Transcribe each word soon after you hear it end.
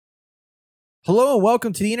Hello and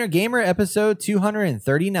welcome to the Inner Gamer episode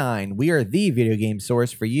 239. We are the video game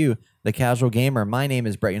source for you, the casual gamer. My name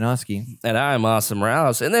is Brett Yanofsky. And I'm Awesome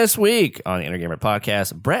Morales. And this week on the Inner Gamer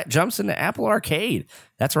podcast, Brett jumps into Apple Arcade.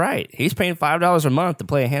 That's right. He's paying $5 a month to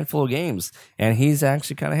play a handful of games. And he's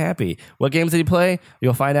actually kind of happy. What games did he play?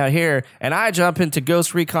 You'll find out here. And I jump into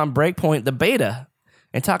Ghost Recon Breakpoint, the beta,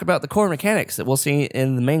 and talk about the core mechanics that we'll see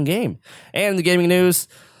in the main game. And the gaming news,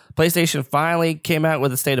 PlayStation finally came out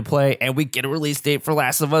with a state of play, and we get a release date for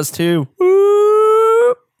Last of Us 2.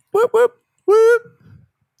 Whoop, whoop, whoop, whoop.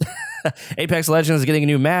 Apex Legends is getting a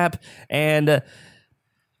new map, and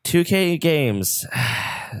 2K Games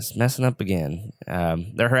is messing up again.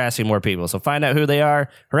 They're harassing more people, so find out who they are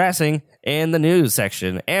harassing in the news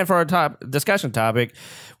section. And for our top discussion topic,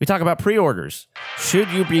 we talk about pre-orders. Should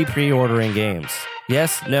you be pre-ordering games?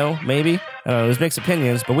 Yes, no, maybe. There's mixed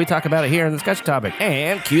opinions, but we talk about it here in the discussion topic.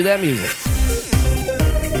 And cue that music.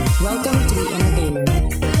 Welcome to the Inner Gamer.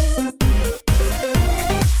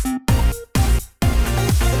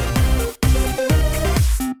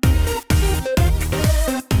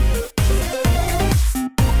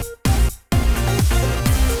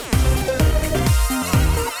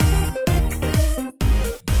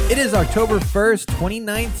 It is October 1st,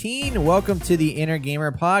 2019. Welcome to the Inner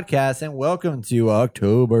Gamer podcast and welcome to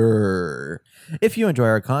October. If you enjoy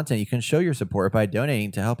our content, you can show your support by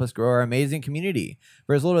donating to help us grow our amazing community.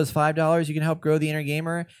 For as little as $5, you can help grow the Inner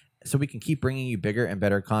Gamer so we can keep bringing you bigger and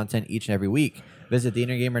better content each and every week. Visit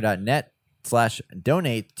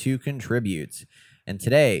theinnergamer.net/donate to contribute. And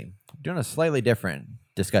today, we're doing a slightly different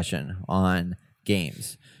discussion on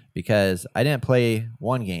games because I didn't play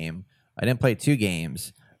one game. I didn't play two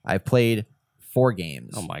games. I played 4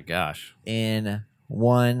 games. Oh my gosh. In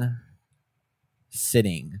one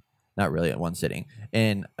sitting. Not really at one sitting.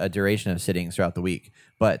 In a duration of sittings throughout the week.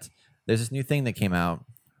 But there's this new thing that came out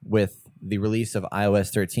with the release of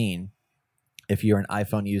iOS 13 if you're an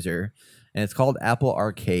iPhone user. And it's called Apple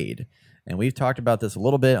Arcade. And we've talked about this a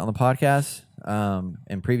little bit on the podcast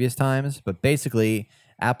in previous times. But basically,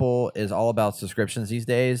 Apple is all about subscriptions these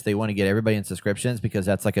days. They want to get everybody in subscriptions because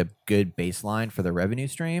that's like a good baseline for the revenue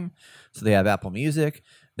stream. So they have Apple Music,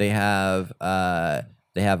 they have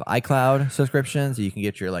iCloud subscriptions. So you can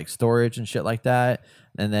get your like storage and shit like that.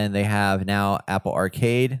 And then they have now Apple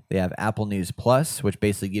Arcade. They have Apple News Plus, which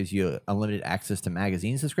basically gives you unlimited access to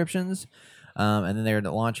magazine subscriptions. And then they're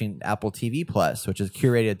launching Apple TV Plus, which is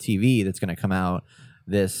curated TV that's going to come out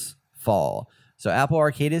this fall. So Apple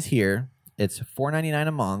Arcade is here. It's $4.99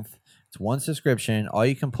 a month. It's one subscription. All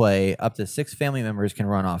you can play, up to 6 family members can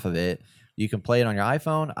run off of it. You can play it on your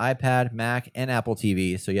iPhone, iPad, Mac, and Apple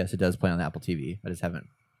TV. So yes, it does play on Apple TV. I just haven't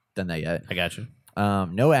done that yet. I got you.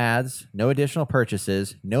 No ads, no additional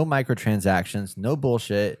purchases, no microtransactions, no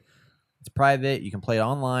bullshit. It's private. You can play it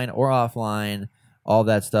online or offline. All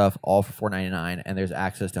that stuff, all for $4.99, and there's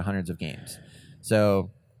access to hundreds of games. So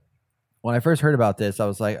when I first heard about this, I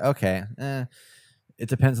was like, okay, it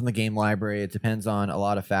depends on the game library. It depends on a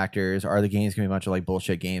lot of factors. Are the games going to be a bunch of like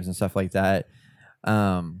bullshit games and stuff like that?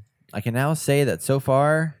 I can now say that so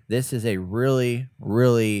far, this is a really,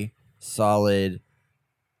 really solid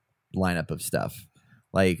lineup of stuff.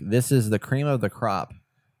 Like, this is the cream of the crop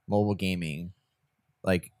mobile gaming,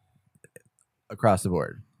 like, across the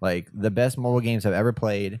board. Like, the best mobile games I've ever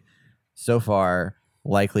played so far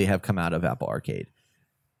likely have come out of Apple Arcade,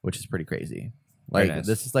 which is pretty crazy. Like, nice.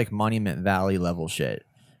 This is like Monument Valley level shit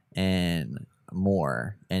and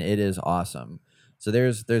more, and it is awesome. So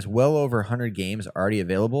there's well over 100 games already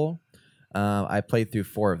available. I played through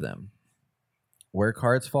 4 of them. Where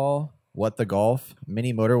Cards Fall, What the Golf,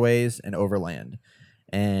 Mini Motorways, and Overland.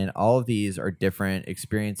 And all of these are different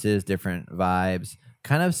experiences, different vibes,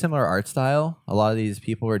 kind of similar art style. A lot of these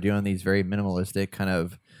people are doing these very minimalistic kind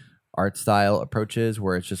of art style approaches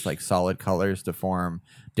where it's just like solid colors to form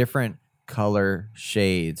different color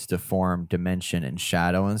shades to form dimension and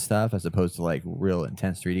shadow and stuff, as opposed to like real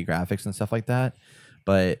intense 3D graphics and stuff like that.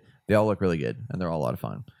 But they all look really good and they're all a lot of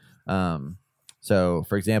fun. So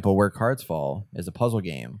for example, Where Cards Fall is a puzzle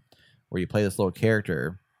game where you play this little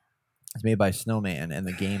character. It's made by Snowman and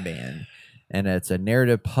the Game Band, and it's a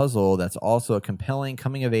narrative puzzle that's also a compelling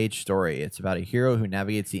coming of age story. It's about a hero who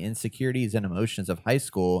navigates the insecurities and emotions of high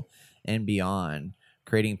school and beyond,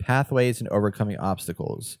 creating pathways and overcoming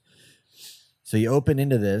obstacles. So you open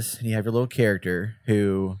into this, and you have your little character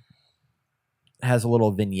who has a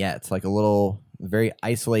little vignette, like a little very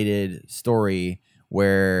isolated story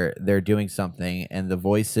where they're doing something, and the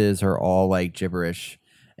voices are all like gibberish,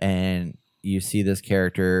 and you see this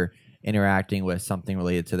character interacting with something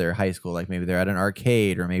related to their high school, like maybe they're at an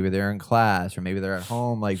arcade, or maybe they're in class, or maybe they're at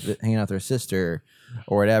home, like hanging out with their sister,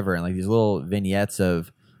 or whatever, and like these little vignettes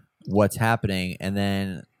of what's happening, and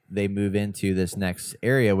then they move into this next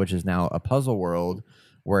area, which is now a puzzle world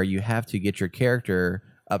where you have to get your character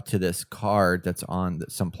up to this card that's on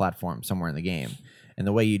some platform somewhere in the game. And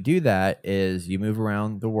the way you do that is you move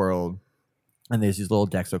around the world, and there's these little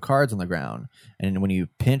decks of cards on the ground. And when you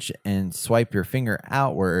pinch and swipe your finger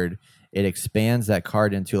outward, it expands that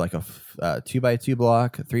card into like a 2x2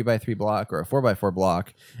 block, a 3x3 block, or a 4x4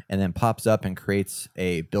 block, and then pops up and creates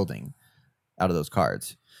a building out of those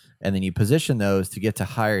cards. And then you position those to get to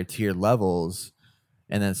higher tier levels.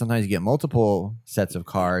 And then sometimes you get multiple sets of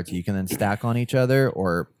cards you can then stack on each other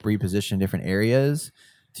or reposition different areas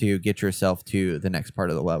to get yourself to the next part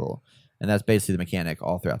of the level. And that's basically the mechanic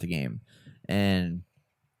all throughout the game. And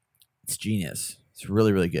it's genius. It's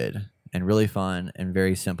really, really good and really fun and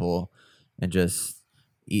very simple. And just,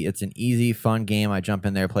 it's an easy, fun game. I jump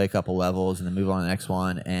in there, play a couple levels, and then move on to the next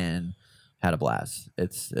one, and had a blast.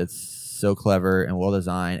 It's so clever and well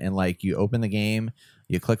designed. And like, you open the game,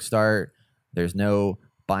 you click start. There's no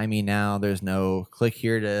buy me now. There's no click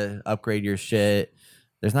here to upgrade your shit.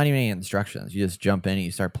 There's not even any instructions. You just jump in and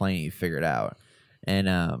you start playing and you figure it out. And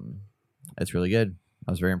it's really good.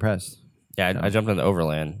 I was very impressed. Yeah, I jumped into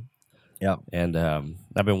Overland. Yep. And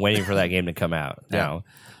I've been waiting for that game to come out. Now,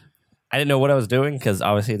 I didn't know what I was doing because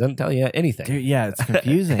obviously it doesn't tell you anything. Dude, yeah, it's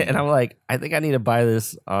confusing. And I'm like, I think I need to buy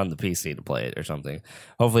this on the PC to play it or something.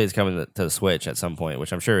 Hopefully it's coming to the Switch at some point,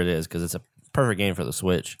 which I'm sure it is because it's a perfect game for the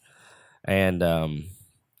Switch. And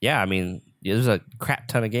yeah, I mean, there's a crap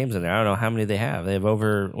ton of games in there. I don't know how many they have. They have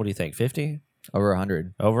over, what do you think, 50? Over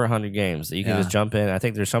 100. Over 100 games that you can just jump in. I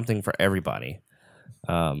think there's something for everybody.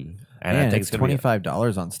 And Man, I think it's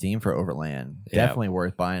 $25 on Steam for Overland. Yeah. Definitely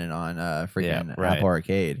worth buying it on freaking Apple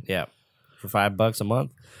Arcade. Yeah, for $5 a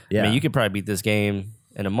month. Yeah, I mean, you could probably beat this game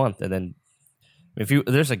in a month, and then if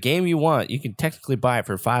there's a game you want, you can technically buy it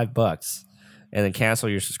for $5 and then cancel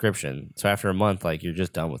your subscription. So after a month, like, you're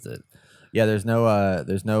just done with it. Yeah, there's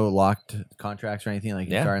no locked contracts or anything. Like,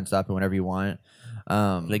 you start and stop it whenever you want.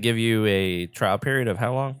 They give you a trial period of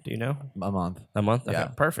how long? Do you know? A month. A month? Okay, Yeah.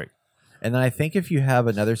 perfect. And then I think if you have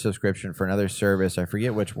another subscription for another service, I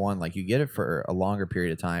forget which one, like, you get it for a longer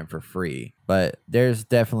period of time for free. But there's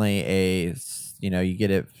definitely you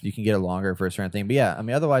get it, you can get it longer for a certain thing. But yeah, I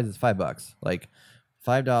mean, otherwise it's $5. Like,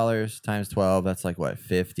 $5 times 12, that's like what,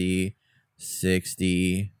 $50,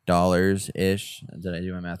 $60 ish. Did I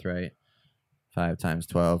do my math right? 5 times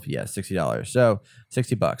 12, yeah, $60. So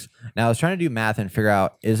 $60. Now I was trying to do math and figure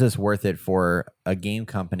out, is this worth it for a game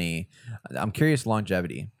company? I'm curious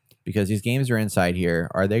longevity, because these games are inside here.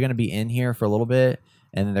 Are they going to be in here for a little bit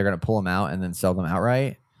and then they're going to pull them out and then sell them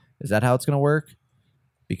outright? Is that how it's going to work?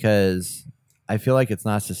 Because I feel like it's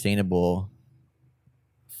not sustainable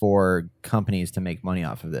for companies to make money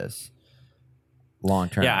off of this long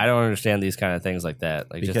term. Yeah, I don't understand these kind of things like that.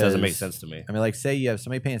 Like, it just doesn't make sense to me. I mean, like, say you have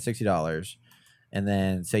somebody paying $60, and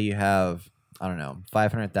then say you have, I don't know,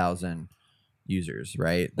 500,000 users,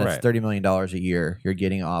 right? That's $30 million a year you're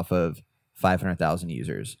getting off of 500,000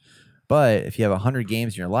 users. But if you have 100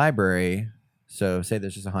 games in your library, so say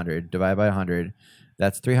there's just 100, divide by 100,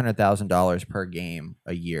 that's $300,000 per game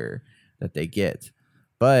a year that they get.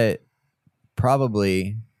 But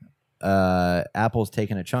probably Apple's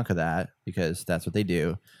taking a chunk of that, because that's what they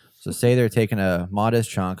do. So say they're taking a modest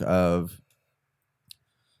chunk of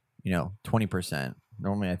 20%.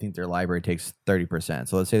 Normally, I think their library takes 30%.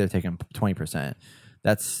 So let's say they're taking 20%.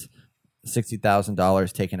 That's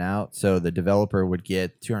 $60,000 taken out. So the developer would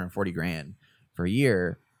get $240,000 for a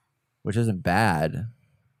year, which isn't bad,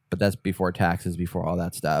 but that's before taxes, before all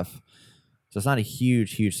that stuff. So it's not a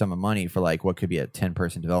huge sum of money for like what could be a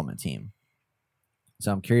 10-person development team.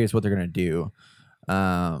 So I'm curious what they're going to do.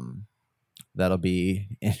 That'll be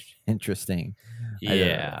interesting.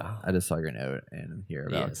 Yeah. I just saw your note and hear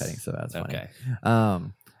about cutting, so that's funny. Okay.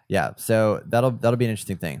 Yeah, so that'll be an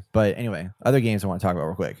interesting thing. But anyway, other games I want to talk about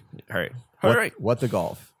real quick. All right. What the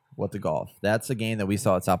Golf. That's a game that we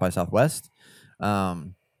saw at South by Southwest.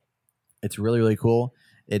 It's really, really cool.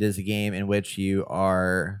 It is a game in which you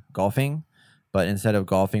are golfing, but instead of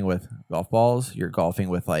golfing with golf balls, you're golfing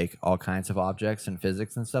with like all kinds of objects and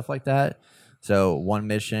physics and stuff like that. So one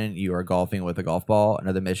mission, you are golfing with a golf ball.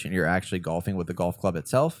 Another mission, you're actually golfing with the golf club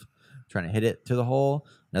itself, trying to hit it to the hole.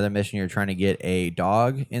 Another mission, you're trying to get a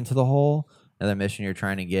dog into the hole. Another mission, you're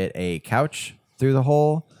trying to get a couch through the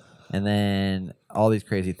hole. And then all these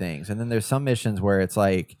crazy things. And then there's some missions where it's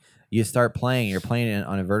like you start playing, you're playing it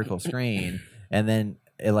on a vertical screen, and then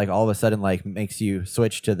it like all of a sudden like makes you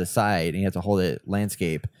switch to the side, and you have to hold it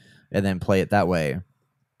landscape and then play it that way.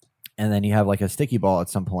 And then you have like a sticky ball at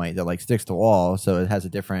some point that like sticks to the wall, so it has a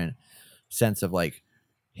different sense of like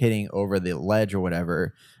hitting over the ledge or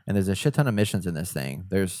whatever. And there's a shit ton of missions in this thing.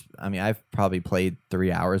 I've probably played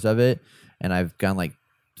 3 hours of it, and I've gone like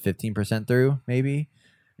 15% through maybe.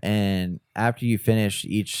 And after you finish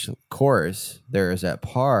each course, there is a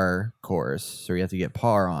par course, so you have to get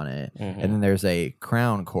par on it. And then there's a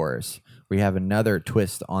crown course where you have another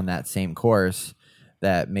twist on that same course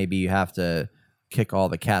that maybe you have to kick all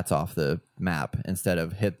the cats off the map instead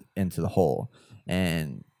of hit into the hole.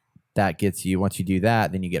 And that gets you, once you do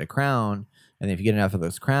that, then you get a crown. And if you get enough of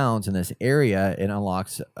those crowns in this area, it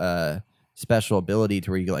unlocks a special ability to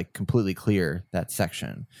where you like completely clear that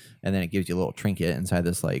section, and then it gives you a little trinket inside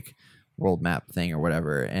this like world map thing or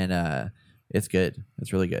whatever. And it's good.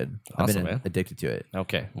 It's really good. Awesome, I've been man. addicted to it.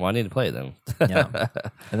 Okay. Well, I need to play it then. Yeah.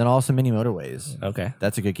 And then also Mini Motorways. Okay.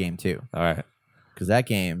 That's a good game too, All right. because that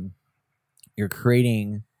game, you're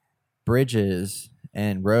creating bridges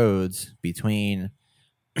and roads between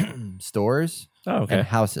stores Oh, okay. and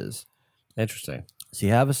houses. Interesting. So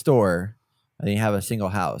you have a store, and then you have a single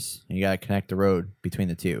house, and you got to connect the road between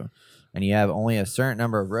the two. And you have only a certain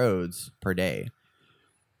number of roads per day.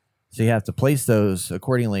 So you have to place those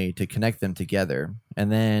accordingly to connect them together. And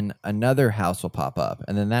then another house will pop up,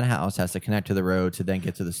 and then that house has to connect to the road to then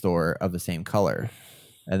get to the store of the same color.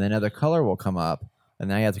 And then another color will come up, and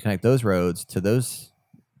now you have to connect those roads to those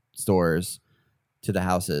stores to the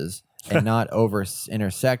houses and not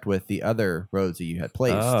intersect with the other roads that you had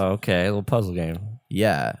placed. Oh, okay. A little puzzle game.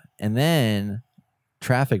 Yeah. And then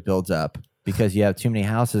traffic builds up because you have too many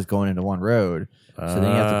houses going into one road. So then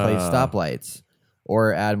you have to place stoplights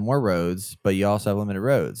or add more roads, but you also have limited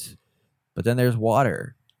roads. But then there's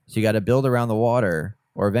water. So you got to build around the water,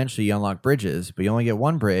 or eventually you unlock bridges, but you only get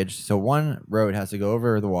one bridge. So one road has to go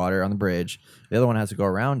over the water on the bridge. The other one has to go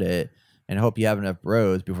around it, and hope you have enough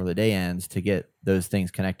roads before the day ends to get those things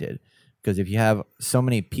connected. Because if you have so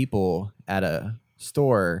many people at a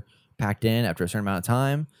store packed in after a certain amount of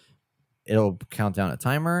time, it'll count down a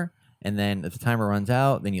timer. And then if the timer runs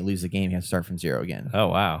out, then you lose the game. You have to start from zero again. Oh,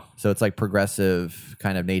 wow. So it's like progressive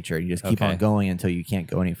kind of nature. You just keep on going until you can't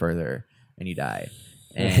go any further and you die.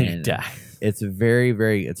 And You die. It's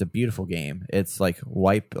it's a beautiful game. It's like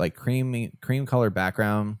cream color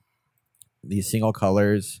background. These single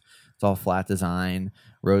colors. It's all flat design.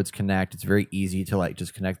 Roads connect. It's very easy to like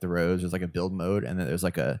just connect the roads. There's like a build mode, and then there's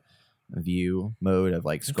like a view mode of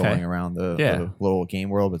like scrolling around the little game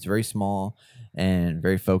world. But it's very small and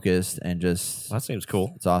very focused, and just Well, that seems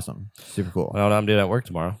cool. it's awesome. Super cool. I know what I'm doing at work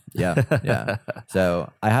tomorrow. Yeah.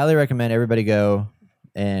 So I highly recommend everybody go.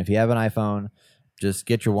 And if you have an iPhone, just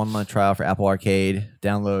get your 1 month trial for Apple Arcade.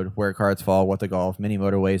 Download Where Cards Fall, What the Golf, Mini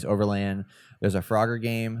Motorways, Overland. There's a Frogger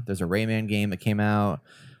game. There's a Rayman game that came out.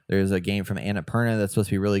 There's a game from Annapurna that's supposed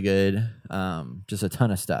to be really good. Just a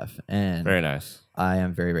ton of stuff. And Very nice. I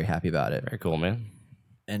am very, very happy about it. Very cool, man.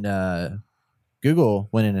 And Google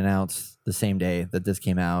went and announced the same day that this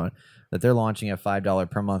came out that they're launching a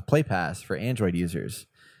 $5 per month Play Pass for Android users,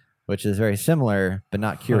 which is very similar but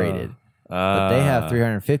not curated. But they have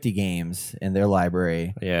 350 games in their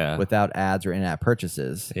library without ads or in-app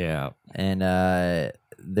purchases. Yeah. And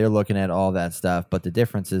they're looking at all that stuff, but the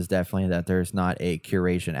difference is definitely that there's not a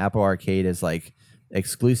curation. Apple Arcade is like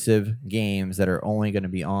exclusive games that are only going to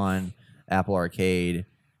be on Apple Arcade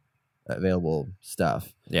available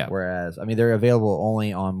stuff. Yeah. Whereas, I mean, they're available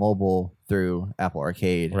only on mobile through Apple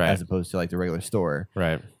Arcade as opposed to like the regular store.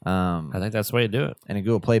 Right. I think that's the way to do it. And in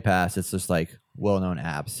Google Play Pass, it's just like well-known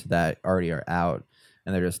apps that already are out,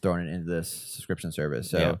 and they're just throwing it into this subscription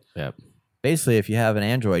service. So basically, if you have an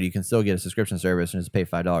Android, you can still get a subscription service and just pay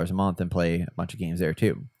 $5 a month and play a bunch of games there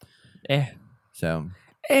too. So,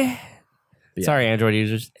 sorry, Android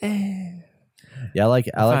users. Yeah, I like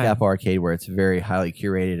Apple Arcade where it's very highly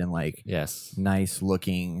curated and like nice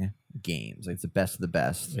looking games. Like it's the best of the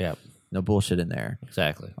best. Yeah. No bullshit in there.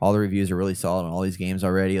 Exactly. All the reviews are really solid on all these games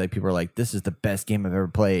already. Like people are like, "This is the best game I've ever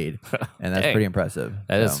played," and that's pretty impressive.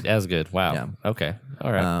 That's good. Wow. Yeah. Okay.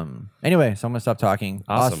 All right. Anyway, so I'm gonna stop talking.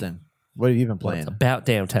 Awesome. Austin, what have you been playing? Well, it's about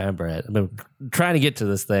damn time, Brett. I've been trying to get to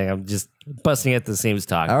this thing. I'm just busting at the seams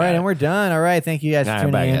talking. All right, about and we're done. All right, thank you guys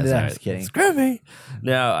for tuning in. Just kidding. Screw me.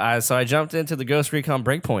 No, so I jumped into the Ghost Recon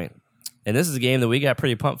Breakpoint, and this is a game that we got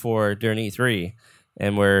pretty pumped for during E3,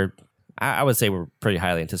 and I would say we're pretty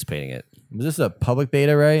highly anticipating it. Was this a public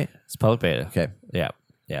beta, right? It's public beta. Okay. Yeah.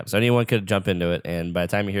 So anyone could jump into it, and by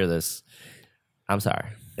the time you hear this, I'm sorry.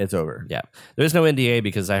 It's over. Yeah. There's no NDA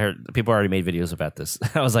because I heard people already made videos about this.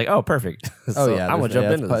 I was like, oh, perfect. So I'm going to jump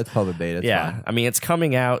into this. It's public beta. It's fine. I mean, it's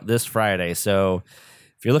coming out this Friday, so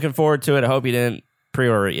if you're looking forward to it, I hope you didn't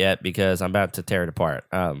pre-order it yet because I'm about to tear it apart.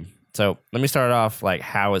 So let me start off like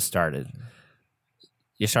how it started.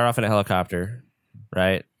 you start off in a helicopter,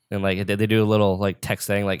 right? And like they do a little like text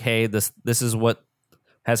thing, like, "Hey, this is what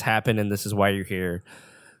has happened, and this is why you're here."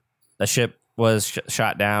 A ship was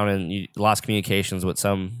shot down, and you lost communications with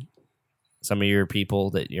some of your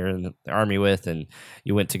people that you're in the army with, and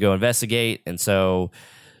you went to go investigate. And so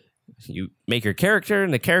you make your character,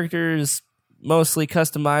 and the character is mostly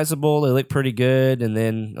customizable. They look pretty good, and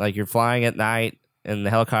then like you're flying at night in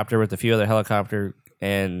the helicopter with a few other helicopter,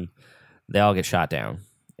 and they all get shot down.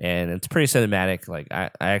 And it's pretty cinematic. Like I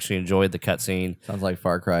actually enjoyed the cutscene. Sounds like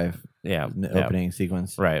Far Cry. Yeah, Opening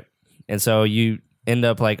sequence. Right. And so you end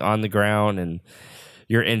up like on the ground, and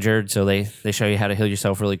you're injured, so they show you how to heal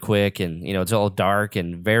yourself really quick, and you know it's all dark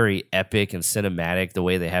and very epic and cinematic the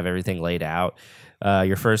way they have everything laid out.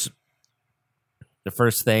 The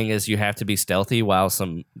first thing is you have to be stealthy while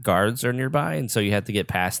some guards are nearby, and so you have to get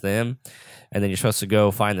past them, and then you're supposed to go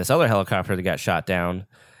find this other helicopter that got shot down.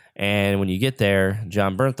 And when you get there,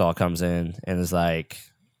 John Bernthal comes in and is like,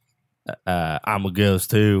 "I'm a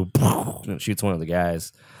ghost too," and shoots one of the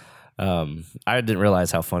guys. I didn't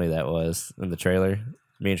realize how funny that was in the trailer.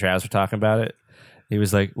 Me and Travis were talking about it. He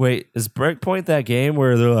was like, "Wait, is Breakpoint that game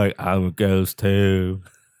where they're like, I'm a ghost too?"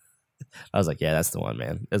 I was like, "Yeah, that's the one,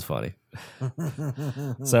 man. It's funny."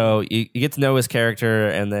 So you get to know his character,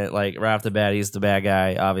 and then like right off the bat, he's the bad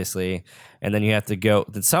guy, obviously. And then you have to go.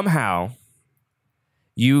 Then somehow,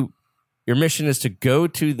 your mission is to go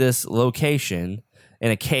to this location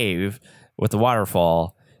in a cave with a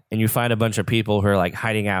waterfall, and you find a bunch of people who are like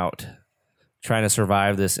hiding out, trying to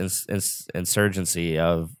survive this insurgency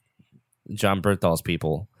of John Bernthal's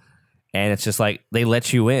people. And it's just like, they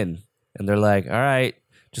let you in, and they're like, "All right,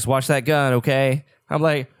 just watch that gun, okay?" I'm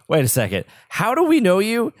like, wait a second. How do we know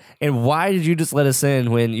you? And why did you just let us in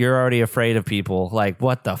when you're already afraid of people? Like,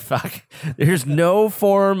 what the fuck? There's no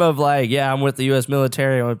form of like, yeah, I'm with the U.S.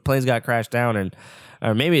 military, when planes got crashed down,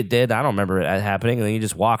 or maybe it did. I don't remember it happening. And then you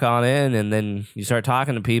just walk on in, and then you start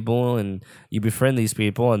talking to people, and you befriend these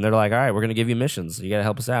people, and they're like, "All right, we're going to give you missions. You got to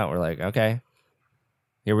help us out." We're like, "Okay,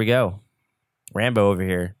 here we go. Rambo over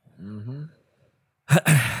here." Mm-hmm.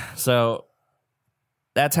 So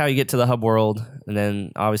that's how you get to the hub world. And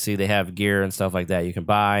then obviously they have gear and stuff like that you can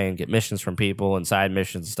buy and get missions from people and side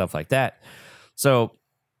missions and stuff like that. So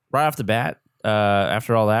right off the bat,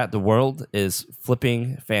 after all that, the world is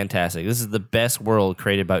flipping fantastic. This is the best world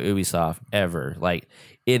created by Ubisoft ever. Like,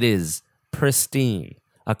 it is pristine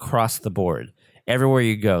across the board. Everywhere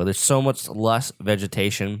you go, there's so much lush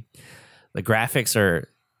vegetation. The graphics are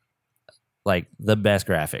like the best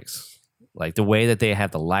graphics. Like the way that they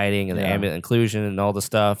have the lighting and the ambient occlusion and all the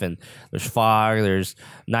stuff, and there's fog, there's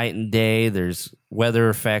night and day, there's weather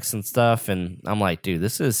effects and stuff, and I'm like, dude,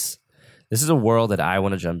 this is a world that I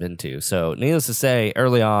want to jump into. So needless to say,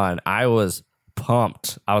 early on, I was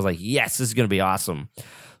pumped. I was like, yes, this is going to be awesome.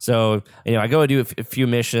 So, you know, I go and do a few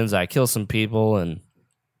missions, I kill some people, and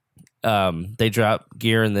they drop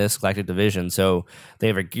gear in this Galactic Division. So they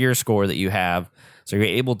have a gear score that you have, so you're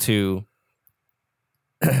able to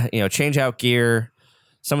change out gear.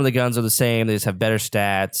 Some of the guns are the same. They just have better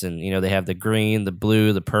stats, and they have the green, the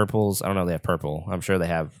blue, the purples. I don't know if they have purple. I'm sure they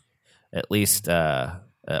have at least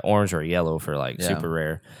orange or yellow for like super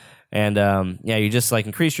rare. And you just like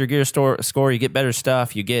increase your gear score. You get better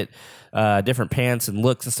stuff. You get different pants and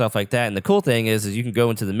looks and stuff like that. And the cool thing is you can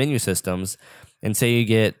go into the menu systems and say you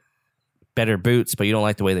get better boots, but you don't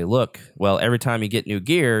like the way they look. Well, every time you get new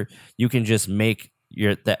gear, you can just make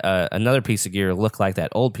another piece of gear look like that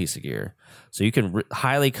old piece of gear. So you can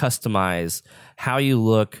highly customize how you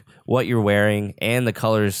look, what you're wearing, and the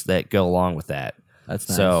colors that go along with that. That's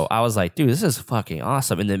nice. So I was like, dude, this is fucking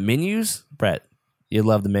awesome. And the menus, Brett, you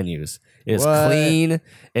love the menus. It is clean.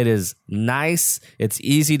 It is nice. It's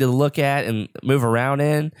easy to look at and move around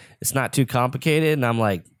in. It's not too complicated. And I'm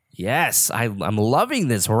like, yes, I'm loving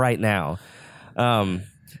this right now.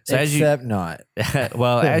 So Except not.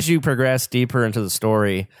 Well, as you progress deeper into the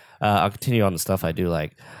story, I'll continue on the stuff I do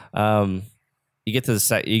like. You get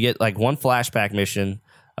to you get like one flashback mission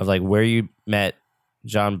of like where you met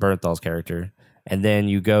John Bernthal's character, and then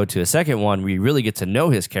you go to a second one where you really get to know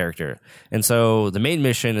his character. And so the main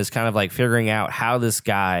mission is kind of like figuring out how this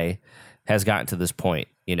guy has gotten to this point.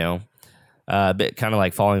 A bit kind of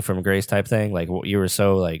like falling from grace type thing. Like you were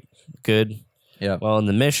so like good. Yeah. Well, in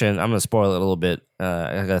the mission, I'm going to spoil it a little bit.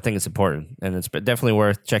 I think it's important, and it's definitely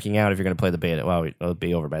worth checking out if you're going to play the beta. Well, it'll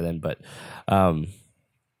be over by then, but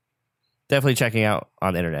definitely checking out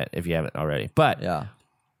on the internet if you haven't already. But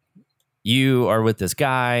you are with this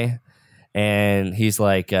guy, and he's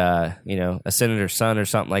like, a senator's son or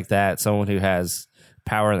something like that, someone who has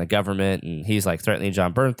power in the government, and he's like threatening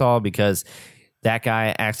John Bernthal because that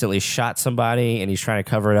guy accidentally shot somebody and he's trying to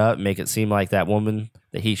cover it up, make it seem like that woman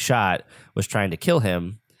that he shot was trying to kill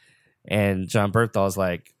him. And John Berthal's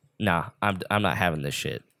like, nah, I'm not having this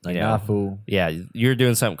shit. Like, nah, fool. Yeah, you're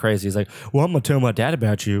doing something crazy. He's like, well, I'm going to tell my dad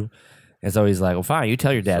about you. And so he's like, well, fine, you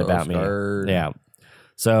tell your dad about me. Yeah.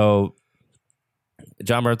 So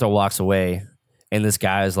John Berthal walks away, and this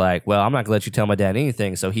guy is like, well, I'm not going to let you tell my dad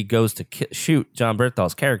anything. So he goes to shoot John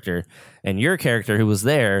Berthal's character, and your character who was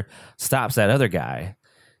there stops that other guy.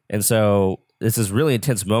 And so it's this really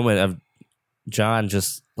intense moment of John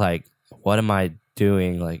just like, what am I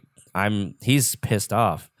doing? Like, he's pissed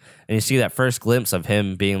off. And you see that first glimpse of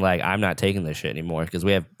him being like, I'm not taking this shit anymore, because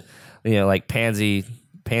we have, like pansy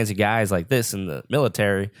guys like this in the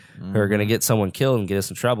military who are going to get someone killed and get us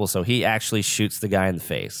in trouble. So he actually shoots the guy in the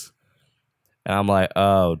face. And I'm like,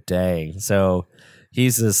 oh, dang. So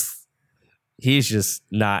he's just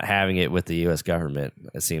not having it with the U.S. government,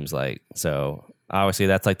 it seems like. So obviously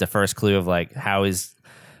that's like the first clue of like how he's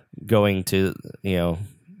going to,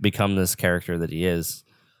 become this character that he is.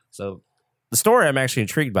 So the story I'm actually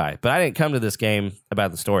intrigued by, but I didn't come to this game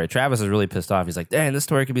about the story. Travis is really pissed off. He's like, dang, this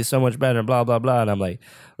story could be so much better, blah, blah, blah. And I'm like,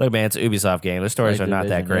 look, man, it's an Ubisoft game. The stories are not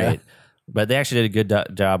that great. Yeah. But they actually did a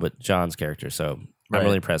good job with John's character, so I'm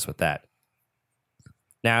really impressed with that.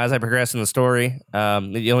 Now, as I progress in the story,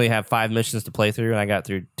 you only have 5 missions to play through, and I got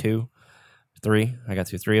through 3. I got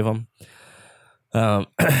through 3 of them.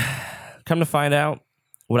 Come to find out,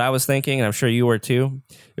 what I was thinking, and I'm sure you were too,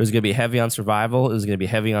 it was going to be heavy on survival, it was going to be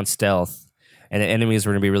heavy on stealth, and the enemies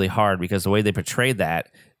were going to be really hard, because the way they portrayed that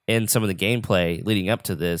in some of the gameplay leading up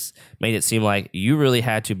to this made it seem like you really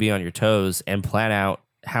had to be on your toes and plan out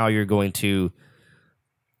how you're going to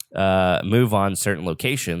move on certain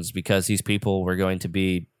locations, because these people were going to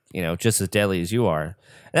be, just as deadly as you are.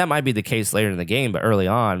 And that might be the case later in the game, but early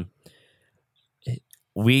on,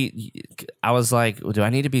 I was like, well, do I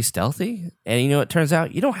need to be stealthy? And it turns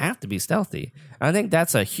out you don't have to be stealthy. And I think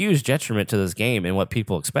that's a huge detriment to this game and what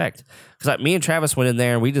people expect. Because me and Travis went in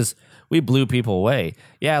there and we blew people away.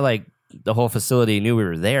 Yeah, like the whole facility knew we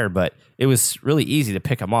were there, but it was really easy to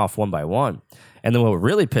pick them off one by one. And then what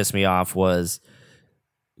really pissed me off was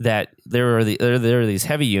that there were these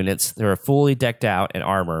heavy units. They were fully decked out in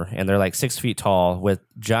armor, and they're like 6 feet tall with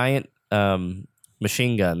giant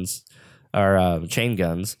machine guns or chain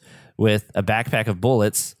guns with a backpack of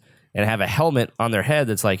bullets, and have a helmet on their head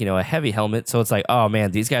that's like, a heavy helmet. So it's like, oh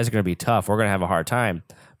man, these guys are going to be tough. We're going to have a hard time.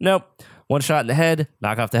 Nope. One shot in the head,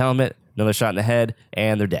 knock off the helmet, another shot in the head,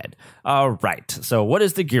 and they're dead. All right. So what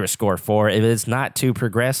is the gear score for if it's not to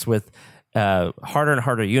progress with harder and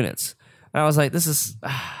harder units? And I was like,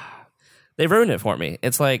 they ruined it for me.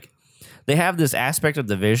 It's like they have this aspect of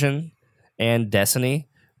Division and Destiny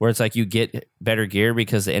where it's like you get better gear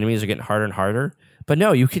because the enemies are getting harder and harder. But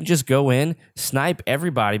no, you can just go in, snipe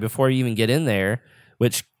everybody before you even get in there,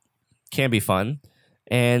 which can be fun,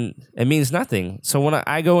 and it means nothing. So when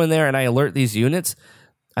I go in there and I alert these units,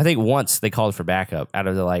 I think once they called for backup out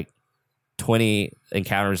of the like 20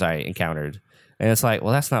 encounters I encountered. And it's like,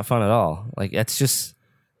 well, that's not fun at all. Like, it's just,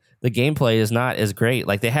 the gameplay is not as great.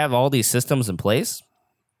 Like, they have all these systems in place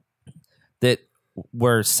that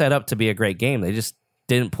were set up to be a great game. They just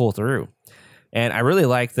didn't pull through. And I really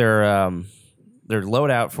like their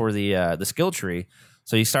loadout for the skill tree.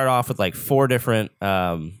 So you start off with like 4 different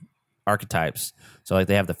archetypes. So like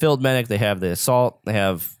they have the field medic, they have the assault, they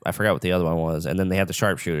have, I forgot what the other one was, and then they have the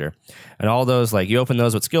sharpshooter. And all those, like, you open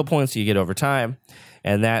those with skill points you get over time,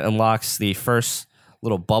 and that unlocks the first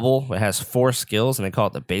little bubble. It has 4 skills, and they call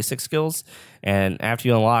it the basic skills. And after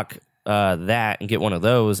you unlock that and get one of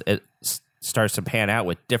those, it starts to pan out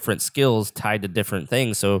with different skills tied to different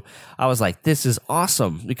things. So I was like, this is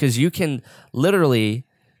awesome, because you can literally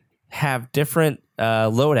have different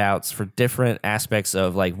loadouts for different aspects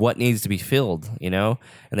of like what needs to be filled, and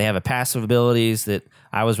they have a passive abilities that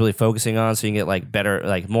I was really focusing on. So you can get like better,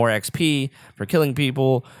 like more XP for killing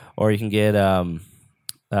people, or you can get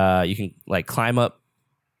you can like climb up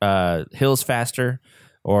hills faster,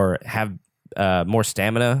 or have more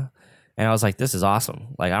stamina. And I was like, this is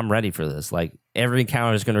awesome. Like, I'm ready for this. Like, every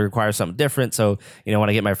encounter is going to require something different. So, when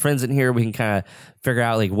I get my friends in here, we can kind of figure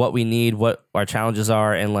out like what we need, what our challenges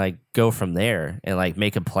are, and like go from there and like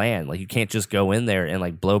make a plan. Like, you can't just go in there and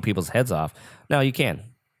like blow people's heads off. No, you can.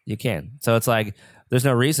 You can. So it's like, there's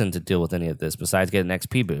no reason to deal with any of this besides get an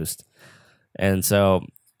XP boost. And so,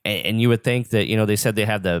 and you would think that, they said they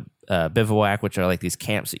have the bivouac, which are like these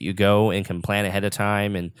camps that you go and can plan ahead of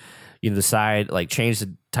time, and you decide, like, change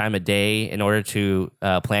the time of day in order to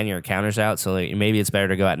plan your encounters out. So like, maybe it's better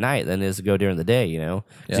to go at night than it is to go during the day, Yeah.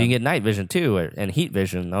 So you can get night vision too, and heat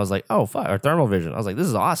vision. I was like, oh, fuck, or thermal vision. I was like, this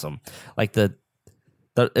is awesome. Like, the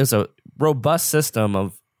It's a robust system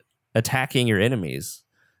of attacking your enemies,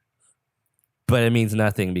 but it means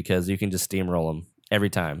nothing because you can just steamroll them every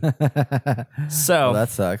time. So well, that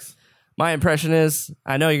sucks. My impression is,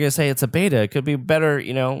 I know you're going to say it's a beta. It could be better,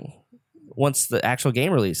 once the actual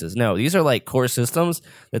game releases. No, these are like core systems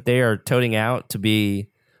that they are toting out to be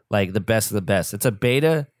like the best of the best. It's a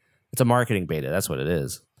beta. It's a marketing beta. That's what it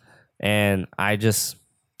is. And I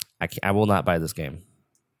will not buy this game.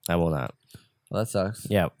 I will not. Well, that sucks.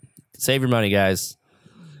 Yeah. Save your money, guys.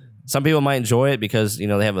 Some people might enjoy it because, they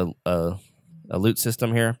have a loot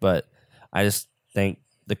system here, but I just think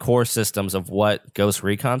the core systems of what Ghost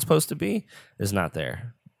Recon's supposed to be is not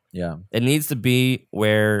there. Yeah. It needs to be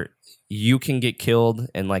where you can get killed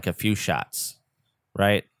in like a few shots,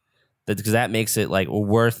 right? Because that makes it like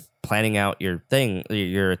worth planning out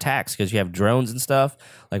your attacks, because you have drones and stuff.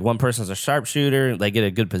 Like one person's a sharpshooter, they get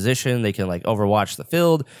a good position, they can like overwatch the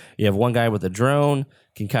field. You have one guy with a drone,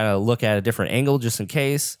 can kind of look at a different angle just in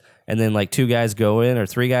case, and then like 2 guys go in or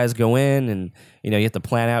 3 guys go in, and you have to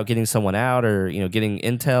plan out getting someone out, or getting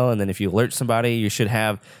intel, and then if you alert somebody, you should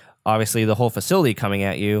have obviously the whole facility coming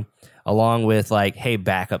at you, along with like, hey,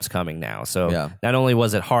 backup's coming now. So Not only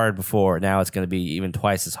was it hard before, now it's going to be even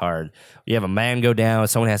twice as hard. You have a man go down,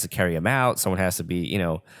 someone has to carry him out, someone has to be,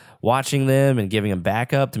 watching them and giving them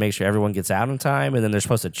backup to make sure everyone gets out in time, and then they're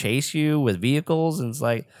supposed to chase you with vehicles, and it's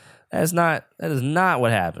like, that is not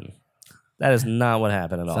what happened. That is not what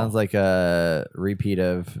happened at all. Sounds like a repeat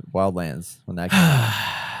of Wildlands when that came out.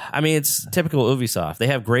 I mean, it's typical Ubisoft. They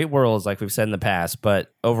have great worlds, like we've said in the past,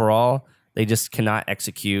 but overall, they just cannot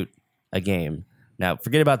execute a game. Now,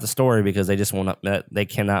 forget about the story, because they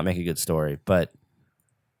cannot make a good story, but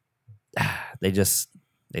they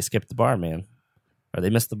skipped the bar, man. Or they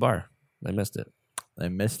missed the bar. They missed it. They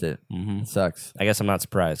missed it. Mm-hmm. It sucks. I guess I'm not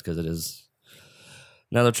surprised, because it is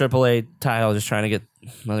another AAA title just trying to get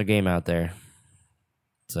another game out there.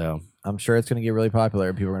 So I'm sure it's going to get really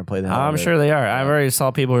popular. People are going to play the hell out I'm of it. sure they are. I've already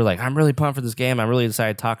saw people who are like, I'm really pumped for this game. I'm really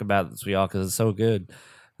excited to talk about this with y'all because it's so good.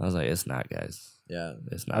 I was like, it's not, guys. Yeah,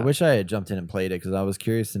 it's not. I wish I had jumped in and played it, because I was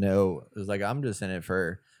curious to know. It was like, I'm just in it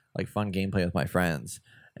for like fun gameplay with my friends,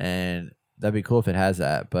 and that'd be cool if it has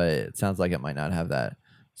that. But it sounds like it might not have that,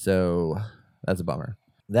 so that's a bummer.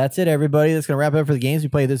 That's it, everybody. That's gonna wrap it up for the games we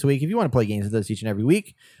played this week. If you want to play games with us each and every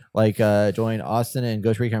week, like join Austin and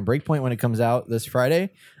Ghost Recon Breakpoint when it comes out this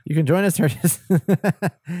Friday, you can join us on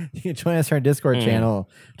our Discord channel.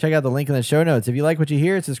 Check out the link in the show notes. If you like what you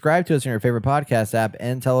hear, subscribe to us on your favorite podcast app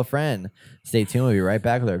and tell a friend. Stay tuned. We'll be right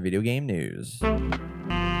back with our video game news.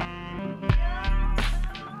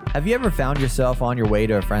 Have you ever found yourself on your way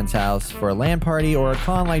to a friend's house for a LAN party or a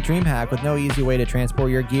con like DreamHack with no easy way to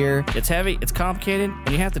transport your gear? It's heavy, it's complicated, and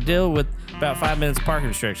you have to deal with about 5 minutes parking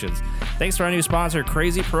restrictions. Thanks to our new sponsor,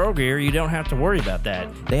 Crazy Pro Gear, you don't have to worry about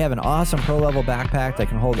that. They have an awesome pro-level backpack that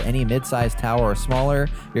can hold any mid-sized tower or smaller,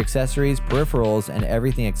 your accessories, peripherals, and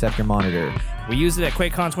everything except your monitor. We used it at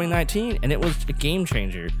QuakeCon 2019, and it was a game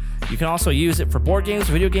changer. You can also use it for board games,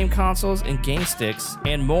 video game consoles, and game sticks,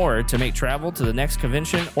 and more to make travel to the next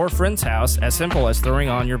convention or friend's house as simple as throwing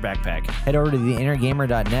on your backpack. Head over to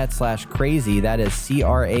theinnergamer.net/crazy, that is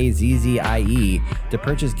CRAZZIE, to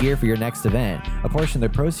purchase gear for your next event. A portion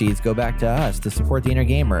of the proceeds go back to us to support The Inner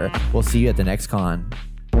Gamer. We'll see you at the next con.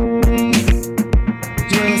 You're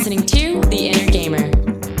listening to The Inner Gamer.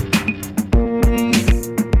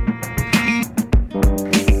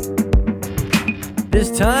 It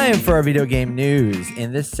is time for our video game news.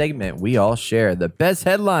 In this segment, we all share the best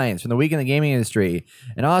headlines from the week in the gaming industry.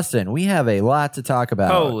 And Austin, we have a lot to talk about.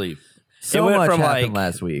 Holy. So it went much from happened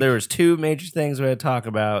last week. There was 2 major things we had to talk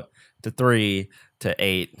about to 3 to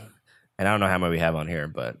 8. And I don't know how many we have on here,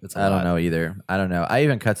 but it's a lot. I don't know either. I don't know. I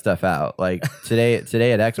even cut stuff out. Like today at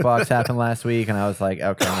Xbox happened last week, and I was like,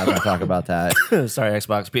 okay, I'm not going to talk about that. Sorry,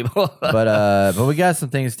 Xbox people. But we got some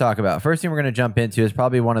things to talk about. First thing we're going to jump into is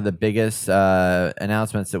probably one of the biggest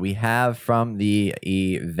announcements that we have from the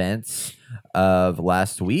events of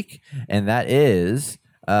last week, and that is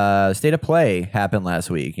State of Play happened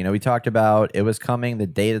last week. We talked about it was coming the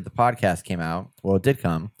day that the podcast came out. Well, it did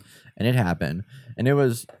come, and it happened, and it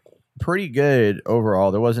was pretty good overall.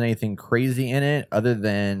 There wasn't anything crazy in it other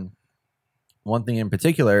than one thing in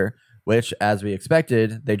particular, which, as we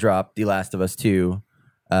expected, they dropped The Last of Us 2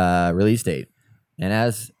 release date. And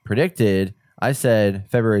as predicted, I said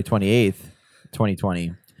February 28th,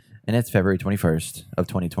 2020, and it's February 21st of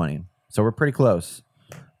 2020. So we're pretty close.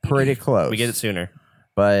 Pretty close. We get it sooner.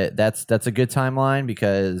 But that's a good timeline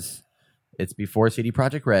because it's before CD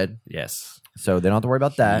Projekt Red. Yes. So they don't have to worry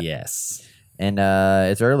about that. Yes. and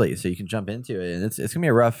it's early, so you can jump into it. And it's gonna be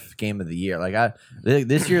a rough game of the year. Like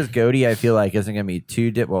this year's GOTY, I feel like isn't gonna be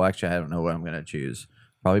too dip. Well, actually, I don't know what I'm gonna choose.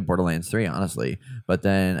 Probably Borderlands 3, honestly. But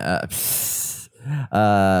then,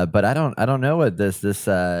 but I don't know what this next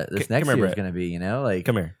year is gonna be. You know, like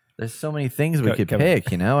Come here. there's so many things we could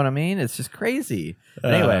pick. You know what I mean? It's just crazy.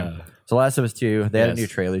 But anyway, so Last of Us 2, they had a new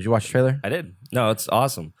trailer. Did you watch the trailer? I did. No, it's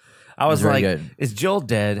awesome. I was very like, good. is Joel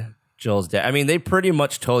dead? Joel's dead. I mean, they pretty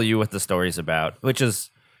much told you what the story's about, which is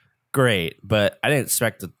great, but I didn't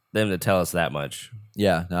expect them to tell us that much.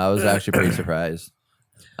 Yeah, no, I was actually pretty surprised.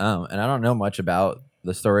 And I don't know much about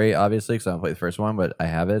the story, obviously, because I haven't played the first one, but I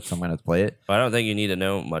have it, so I'm going to play it. I don't think you need to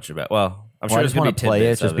know much about. Well, I'm sure I there's just going want to to play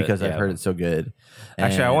it just because I've heard it's so good.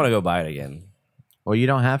 Actually, I And- want to go buy it again. Well, you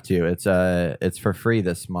don't have to. It's for free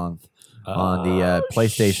this month on the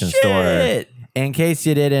PlayStation Store. In case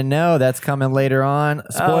you didn't know, that's coming later on.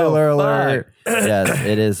 Spoiler alert. Yes,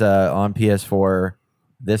 it is on PS4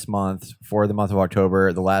 this month for the month of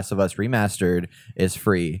October. The Last of Us Remastered is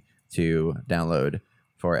free to download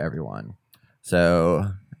for everyone.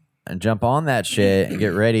 So and jump on that shit and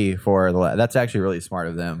get ready for that's actually really smart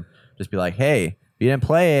of them. Just be like, hey, if you didn't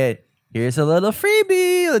play it, here's a little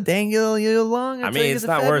freebie. Dangle you along. I mean, it's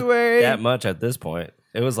not February. worth that much at this point.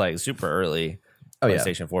 It was like super early yeah.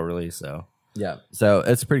 PlayStation 4 release, so. Yeah. So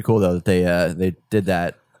it's pretty cool though that they did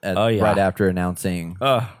that right after announcing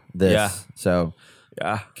this. Yeah. So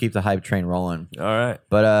Yeah. keep the hype train rolling. All right.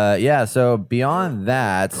 But yeah, so beyond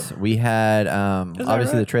that, we had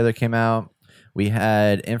obviously the trailer came out. We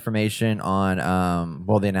had information on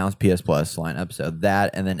they announced PS Plus lineup, so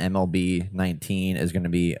that and then MLB 19 is going to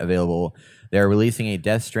be available. They're releasing a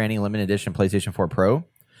Death Stranding limited edition PlayStation 4 Pro.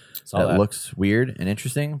 That looks weird and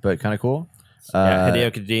interesting, but kind of cool.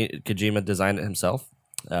 Hideo Kojima designed it himself.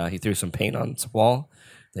 He threw some paint on its wall.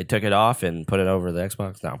 They took it off and put it over the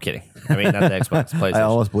Xbox. No, I'm kidding. I mean, not the Xbox, PlayStation. I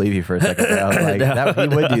almost believe you for a second. I was like,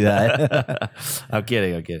 he would do that. I'm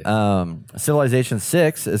kidding. Civilization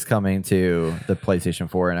 6 is coming to the PlayStation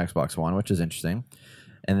 4 and Xbox One, which is interesting.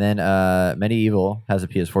 And then Medieval has a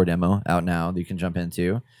PS4 demo out now that you can jump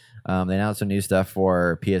into. They announced some new stuff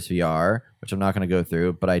for PSVR, which I'm not going to go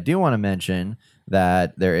through, but I do want to mention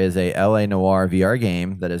that there is a LA Noire VR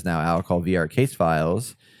game that is now out called VR Case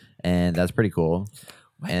Files, and that's pretty cool.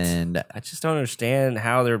 What? And I just don't understand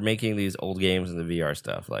how they're making these old games and the VR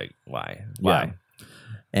stuff. Like, why? Yeah.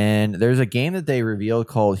 And there's a game that they revealed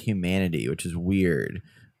called Humanity, which is weird,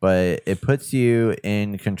 but it puts you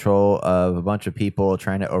in control of a bunch of people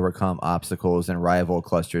trying to overcome obstacles and rival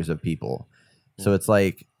clusters of people. So it's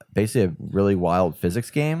like basically a really wild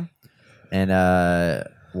physics game. And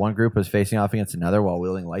one group was facing off against another while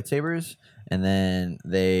wielding lightsabers. And then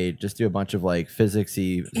they just do a bunch of like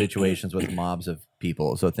physicsy situations with mobs of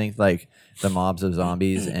people. So think like the mobs of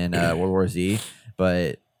zombies in World War Z,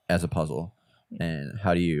 but as a puzzle. And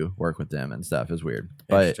how do you work with them and stuff is weird.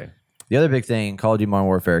 But the other big thing, Call of Duty Modern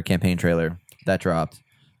Warfare campaign trailer that dropped.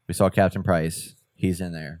 We saw Captain Price. He's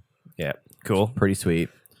in there. Yeah, cool. Pretty sweet.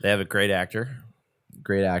 They have a great actor.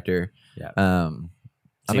 Great actor. Yeah. I'm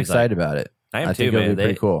excited about it. I am I too, think it'll man. be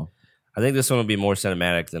pretty cool. I think this one will be more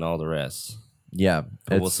cinematic than all the rest. Yeah,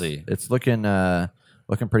 But we'll see. It's looking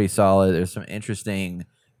pretty solid. There's some interesting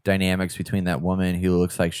dynamics between that woman who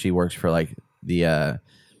looks like she works for like the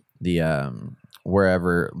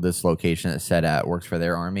wherever this location is set at works for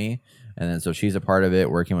their army, and then so she's a part of it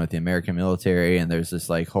working with the American military, and there's this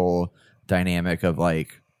like whole dynamic of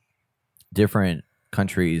like different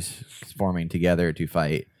countries forming together to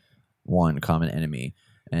fight one common enemy,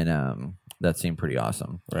 and that seemed pretty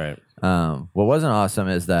awesome. Right. What wasn't awesome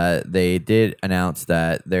is that they did announce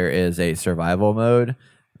that there is a survival mode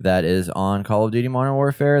that is on Call of Duty Modern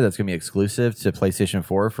Warfare that's going to be exclusive to PlayStation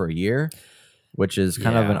 4 for a year, which is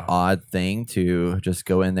kind of an odd thing to just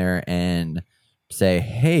go in there and say,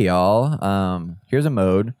 hey, y'all, here's a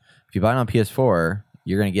mode. If you buy it on PS4,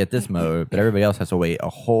 you're going to get this mode, but everybody else has to wait a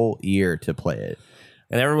whole year to play it.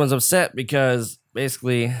 And everyone's upset because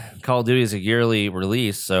basically Call of Duty is a yearly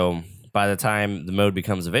release, so by the time the mode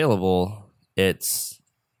becomes available, it's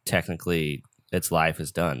technically its life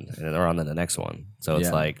is done, and they're on to the next one. So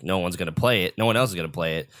it's like no one's going to play it. No one else is going to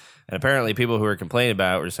play it. And apparently people who were complaining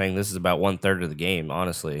about it were saying this is about 1/3 of the game,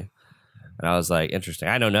 honestly. And I was like, interesting.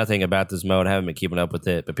 I know nothing about this mode. I haven't been keeping up with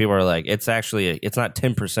it. But people are like, it's actually, it's not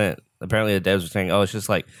 10%. Apparently the devs were saying, oh, it's just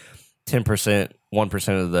like 10%,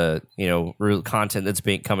 1% of the, real content that's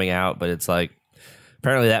coming out. But it's like,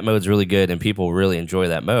 apparently that mode's really good and people really enjoy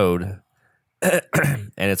that mode. And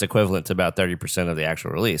it's equivalent to about 30% of the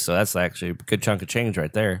actual release. So that's actually a good chunk of change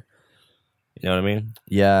right there. You know what I mean?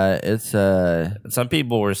 Yeah, it's Some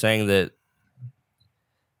people were saying that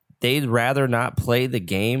they'd rather not play the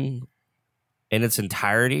game in its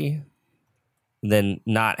entirety than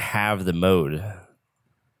not have the mode.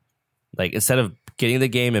 Like, instead of getting the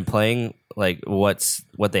game and playing like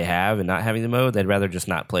what they have and not having the mode, they'd rather just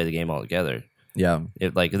not play the game altogether. Yeah.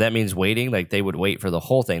 If that means waiting, like they would wait for the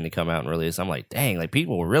whole thing to come out and release. I'm like, dang, like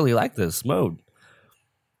people really like this mode.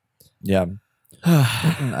 Yeah.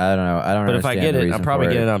 I don't know. I don't know. But if I get it, I'll probably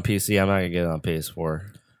get it on PC. I'm not gonna get it on PS4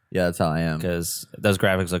 Yeah, that's how I am. because those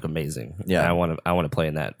graphics look amazing. Yeah. And I want to play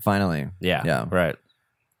in that. Finally. Yeah. Yeah. Right.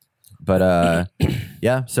 But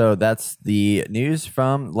yeah, so that's the news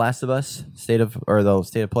from Last of Us the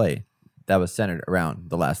state of play that was centered around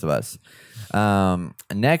The Last of Us.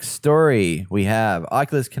 Next story, we have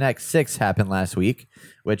Oculus Connect 6 happened last week,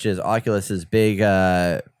 which is Oculus's big,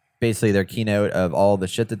 basically their keynote of all the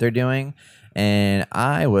shit that they're doing. And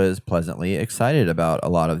I was pleasantly excited about a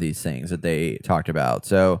lot of these things that they talked about.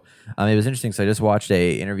 So it was interesting. So I just watched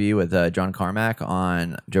a interview with John Carmack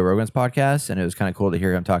on Joe Rogan's podcast, and it was kind of cool to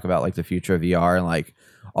hear him talk about like the future of VR and like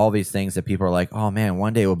all these things that people are like, oh man,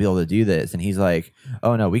 one day we'll be able to do this. And he's like,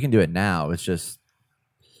 oh no, we can do it now. It's just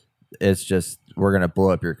we're gonna blow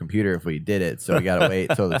up your computer if we did it. So we gotta wait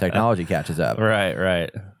until the technology catches up.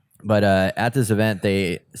 Right. But at this event,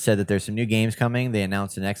 they said that there's some new games coming. They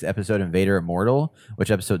announced the next episode, Invader Immortal,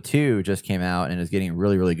 which episode 2 just came out and is getting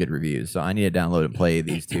really, really good reviews. So I need to download and play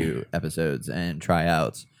these 2 episodes and try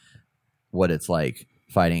out what it's like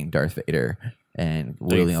fighting Darth Vader and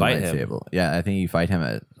wielding a lightsaber. Yeah, I think you fight him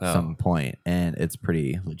at some point, and it's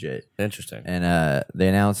pretty legit. Interesting. And they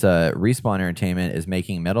announced Respawn Entertainment is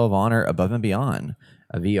making Medal of Honor Above and Beyond,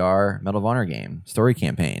 a VR Medal of Honor game, story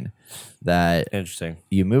campaign. That interesting.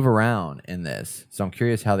 You move around in this. So I'm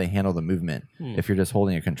curious how they handle the movement. If you're just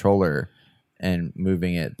holding a controller and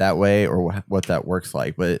moving it that way or what that works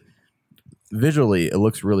like. But visually, it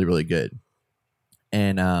looks really, really good.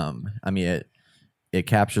 And I mean, it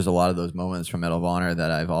captures a lot of those moments from Medal of Honor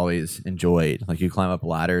that I've always enjoyed. Like you climb up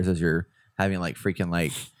ladders as you're having like freaking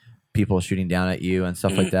like people shooting down at you and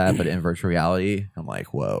stuff like that. But in virtual reality, I'm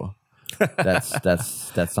like, whoa. That's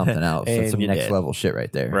something else. That's some next level shit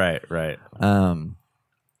right there. Right.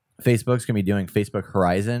 Facebook's gonna be doing Facebook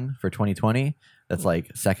Horizon for 2020. That's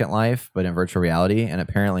like Second Life, but in virtual reality. And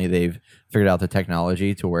apparently they've figured out the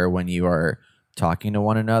technology to where when you are talking to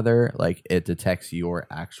one another, like it detects your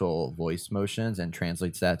actual voice motions and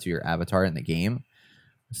translates that to your avatar in the game.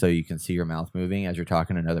 So you can see your mouth moving as you're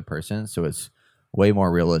talking to another person. So it's way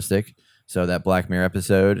more realistic. So that Black Mirror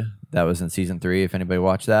episode that was in season 3, if anybody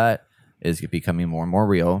watched that, is becoming more and more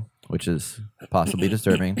real, which is possibly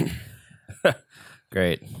disturbing.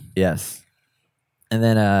 Great. Yes. And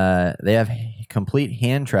then they have complete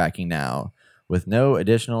hand tracking now with no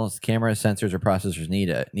additional camera sensors or processors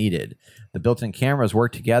needed. The built-in cameras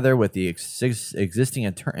work together with the existing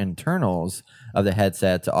internals of the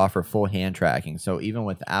headset to offer full hand tracking. So even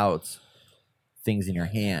without things in your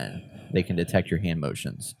hand, they can detect your hand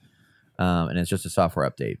motions. And it's just a software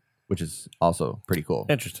update, which is also pretty cool.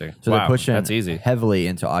 Interesting. So they're pushing that's easy. heavily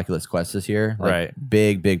into Oculus Quest this year. Like right.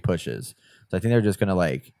 Big pushes. So I think they're just going to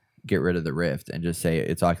like get rid of the Rift and just say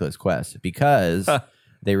it's Oculus Quest because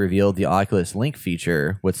they revealed the Oculus Link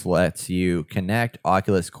feature, which lets you connect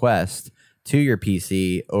Oculus Quest to your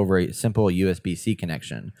PC over a simple USB-C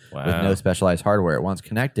connection with no specialized hardware. Once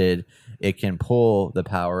connected, it can pull the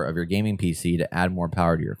power of your gaming PC to add more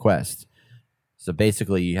power to your Quest. So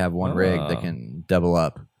basically, you have one rig that can double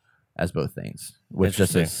up as both things with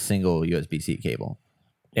just a single USB-C cable.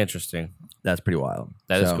 Interesting. That's pretty wild.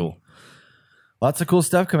 That is cool. Lots of cool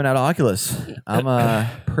stuff coming out of Oculus. I'm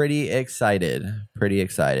pretty excited.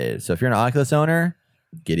 So if you're an Oculus owner,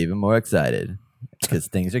 get even more excited because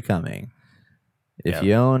things are coming. If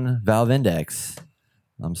you own Valve Index,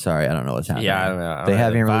 I'm sorry, I don't know what's happening. Yeah, I don't know. They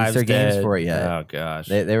haven't released their games for it yet. Oh gosh,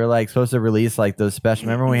 they were like supposed to release like those special.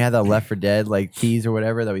 Remember when we had that Left 4 Dead like tease or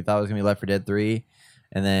whatever that we thought was gonna be Left 4 Dead 3,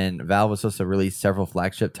 and then Valve was supposed to release several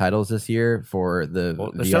flagship titles this year for the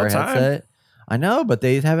VR headset. I know, but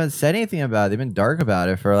they haven't said anything about it. They've been dark about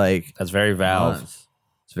it for like that's very Valve. Months.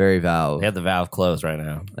 It's very Valve. They have the Valve closed right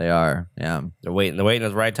now. They are. Yeah, they're waiting. They're waiting at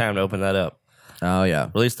the right time to open that up. Oh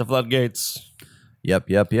yeah, release the floodgates.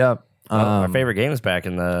 Yep. Our favorite game is back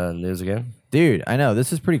in the news again. Dude, I know.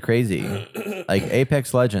 This is pretty crazy. Like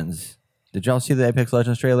Apex Legends. Did y'all see the Apex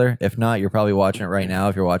Legends trailer? If not, you're probably watching it right now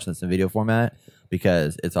if you're watching this in video format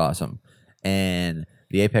because it's awesome. And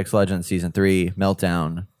the Apex Legends Season 3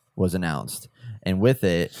 Meltdown was announced. And with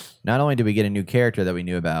it, not only did we get a new character that we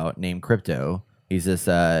knew about named Crypto, he's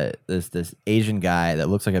this Asian guy that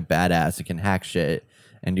looks like a badass that can hack shit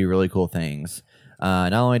and do really cool things.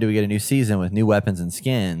 Not only do we get a new season with new weapons and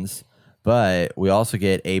skins, but we also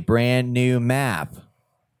get a brand new map.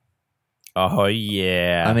 Oh,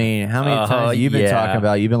 yeah. I mean, how many times have you been talking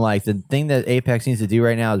about? You've been like, the thing that Apex needs to do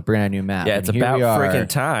right now is bring a new map. Yeah, And it's here about we are, freaking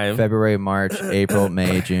time. February, March, April,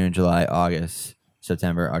 May, June, July, August,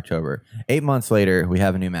 September, October. 8 months later, we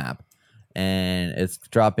have a new map. And it's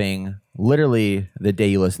dropping literally the day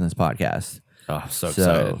you listen to this podcast. Oh, so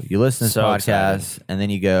excited. You listen to this podcast, excited. and then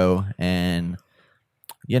you go and,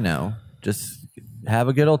 just have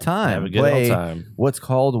a good old time. Have a good old time. What's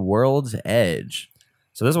called World's Edge.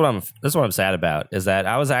 So this is what I'm sad about, is that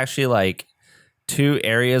I was actually like 2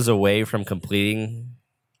 areas away from completing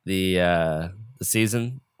the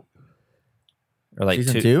season, or like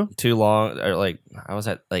Season 2? too long, or like I was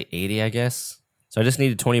at like 80, I guess. So I just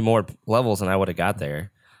needed 20 more levels, and I would have got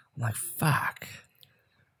there. I'm like, fuck.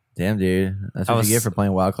 Damn, dude. That's what you get for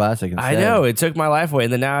playing WoW Classic instead. I know. It took my life away,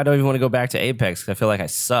 and then now I don't even want to go back to Apex because I feel like I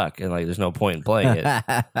suck, and like there's no point in playing it.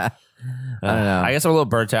 I don't know. I guess I'm a little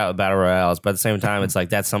burnt out with Battle Royales, but at the same time, it's like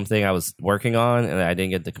that's something I was working on, and I didn't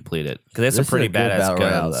get to complete it. Because it's This some pretty is a good badass Battle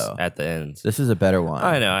Royale, guns though. at the end. This is a better one.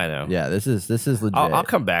 I know. Yeah, this is legit. I'll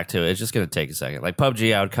come back to it. It's just going to take a second. Like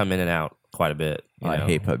PUBG, I would come in and out quite a bit. I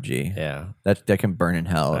hate PUBG. Yeah. That can burn in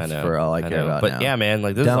hell I know. for all I care about But now. yeah, man,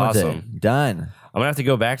 like this Done is with awesome. it. Done. I'm going to have to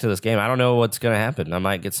go back to this game. I don't know what's going to happen. I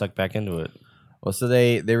might get sucked back into it. Well, so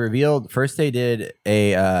they revealed first they did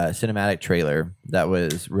a cinematic trailer that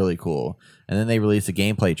was really cool, and then they released a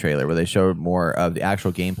gameplay trailer where they showed more of the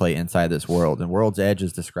actual gameplay inside this world. And World's Edge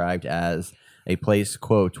is described as a place,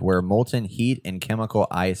 quote, where molten heat and chemical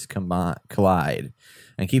ice collide.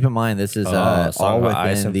 And keep in mind, this is all within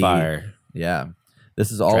Ice and Fire. Yeah,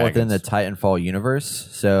 this is all within the Titanfall universe.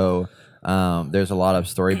 So there's a lot of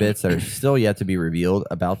story bits that are still yet to be revealed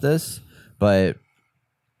about this, but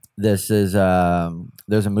this is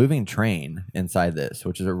there's a moving train inside this,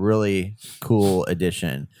 which is a really cool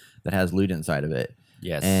addition that has loot inside of it.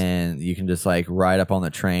 Yes. And you can just like ride up on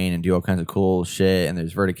the train and do all kinds of cool shit, and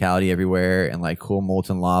there's verticality everywhere and like cool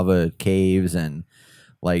molten lava caves and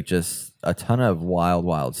like just a ton of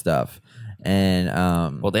wild stuff.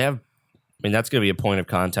 And well, they have, I mean, that's going to be a point of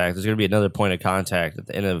contact. There's going to be another point of contact at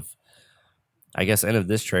the end of, I guess, end of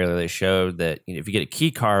this trailer. They showed that if you get a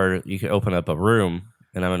key card, you can open up a room.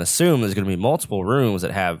 And I'm going to assume there's going to be multiple rooms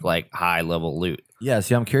that have like high level loot. Yeah,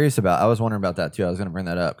 see, I'm curious about. I was wondering about that too. I was going to bring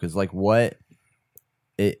that up because, like, what?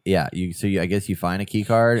 I guess you find a key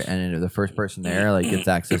card, and the first person there like gets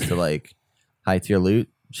access to like high tier loot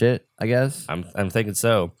shit. I guess I'm thinking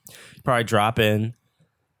so. Probably drop in.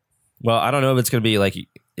 Well, I don't know if it's going to be like,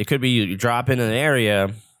 it could be you drop in an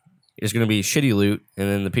area, it's going to be shitty loot, and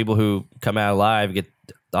then the people who come out alive get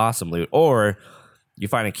the awesome loot, or you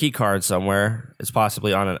find a key card somewhere. It's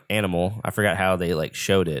possibly on an animal. I forgot how they like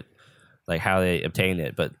showed it, like how they obtained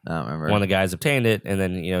it. But I don't remember. One of the guys obtained it, and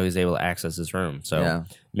then he's able to access his room. So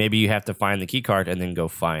maybe you have to find the key card and then go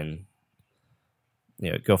find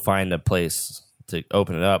a place to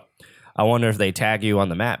open it up. I wonder if they tag you on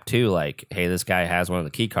the map too, like, hey, this guy has one of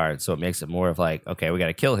the key cards, so it makes it more of like, okay, we got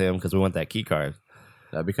to kill him because we want that key card.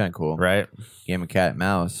 That'd be kind of cool, right? Game of cat and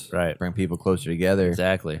mouse, right? Bring people closer together,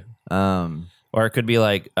 exactly. Or it could be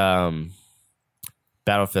like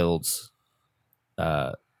Battlefield's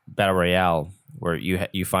Battle Royale, where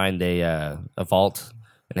you find a vault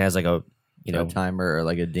and it has like a timer or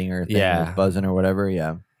like a dinger thing that's buzzing or whatever.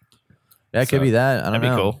 Yeah, that could be that. I don't know.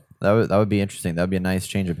 That'd be cool. That would be interesting. That would be a nice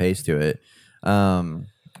change of pace to it.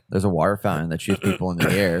 There's a water fountain that shoots people in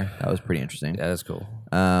the air. That was pretty interesting. Yeah, that's cool.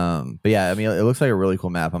 But yeah, I mean, it looks like a really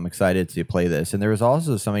cool map. I'm excited to play this. And there was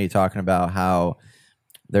also somebody talking about how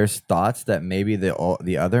there's thoughts that maybe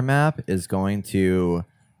the other map is going to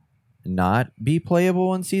not be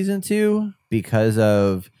playable in season 2 because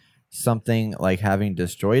of something like having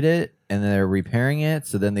destroyed it, and they're repairing it.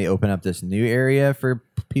 So then they open up this new area for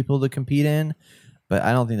people to compete in. But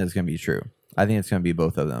I don't think that's going to be true. I think it's going to be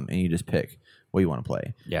both of them, and you just pick what you want to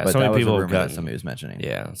play. Yeah, but so many people somebody was mentioning.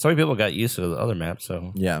 Yeah, so many people got used to the other map.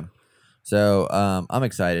 So yeah, so I'm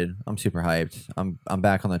excited. I'm super hyped. I'm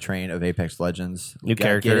back on the train of Apex Legends. New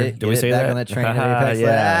character. Did we say back that? on the train of Apex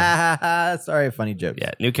Legends. Sorry, funny jokes.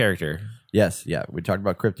 Yeah, new character. Yes, yeah. We talked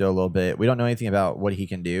about Crypto a little bit. We don't know anything about what he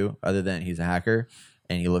can do other than he's a hacker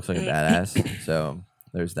and he looks like a badass. So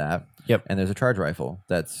there's that. Yep. And there's a charge rifle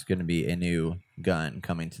that's going to be a new gun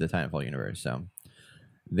coming to the Titanfall universe. So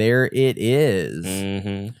there it is.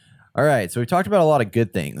 Mm-hmm. All right. So we talked about a lot of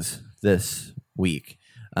good things this week.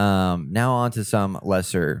 Now on to some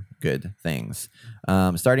lesser good things.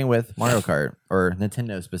 Starting with Mario Kart, or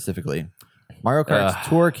Nintendo specifically. Mario Kart's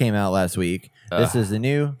Tour came out last week. This is the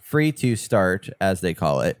new free to start, as they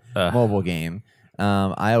call it, mobile game.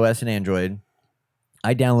 iOS and Android.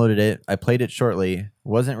 I downloaded it. I played it shortly.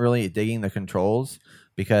 Wasn't really digging the controls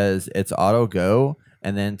because it's auto go,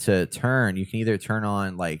 and then to turn, you can either turn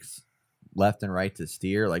on like left and right to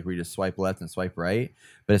steer, like where you just swipe left and swipe right.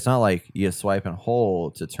 But it's not like you swipe and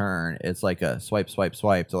hold to turn. It's like a swipe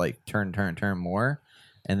to like turn more,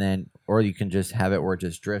 and then or you can just have it where it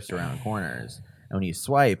just drifts around corners. And when you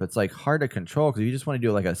swipe, it's like hard to control because if you just want to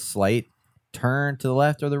do like a slight turn to the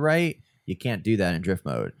left or the right, you can't do that in drift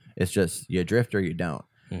mode. It's just you drift or you don't.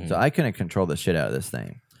 So I couldn't control the shit out of this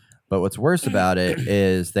thing. But what's worse about it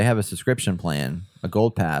is they have a subscription plan, a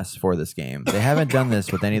gold pass for this game. They haven't done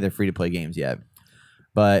this with any of their free-to-play games yet.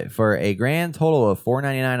 But for a grand total of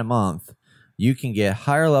 $4.99 a month, you can get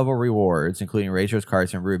higher-level rewards, including racers,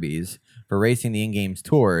 carts, and rubies, for racing the in-game's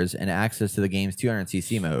tours and access to the game's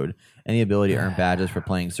 200cc mode, and the ability to earn badges for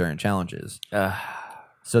playing certain challenges.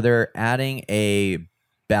 So they're adding a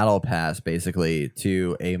battle pass, basically,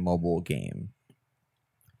 to a mobile game.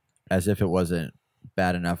 As if it wasn't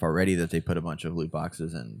bad enough already that they put a bunch of loot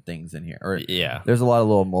boxes and things in here. Or there's a lot of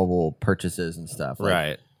little mobile purchases and stuff. Like,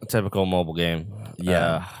 right. A typical mobile game.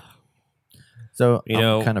 Yeah. So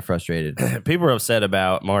I'm kind of frustrated. People were upset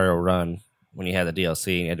about Mario Run when you had the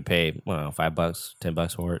DLC and you had to pay, $5,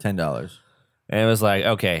 $10 for it. $10. And it was like,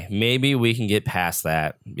 okay, maybe we can get past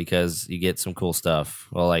that because you get some cool stuff.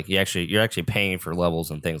 Well, like you're actually paying for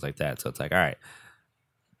levels and things like that. So it's like, all right.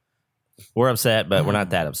 We're upset, but we're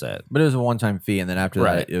not that upset. But it was a one-time fee, and then after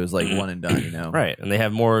that, it was like one and done, Right, and they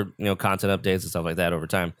have more, content updates and stuff like that over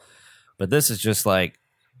time. But this is just like,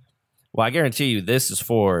 well, I guarantee you this is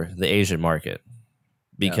for the Asian market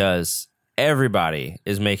because everybody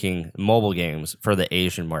is making mobile games for the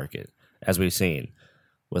Asian market, as we've seen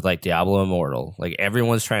with like Diablo Immortal. Like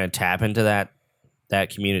everyone's trying to tap into that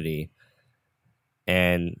community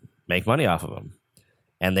and make money off of them.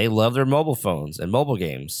 And they love their mobile phones and mobile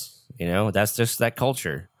games. That's just that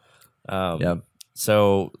culture.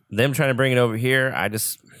 So them trying to bring it over here,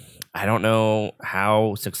 I don't know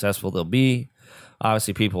how successful they'll be.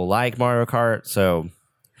 Obviously, people like Mario Kart, so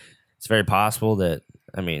it's very possible that,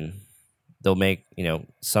 they'll make,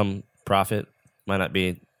 some profit. Might not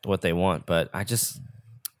be what they want, but I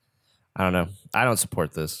don't know. I don't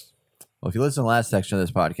support this. Well, if you listen to the last section of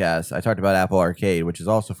this podcast, I talked about Apple Arcade, which is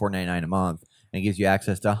also $4.99 a month, and it gives you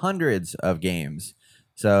access to hundreds of games.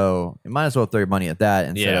 So you might as well throw your money at that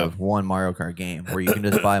instead of one Mario Kart game where you can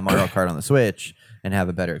just buy Mario Kart on the Switch and have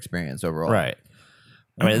a better experience overall. Right.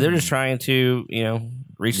 They're just trying to,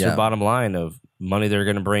 reach the bottom line of money they're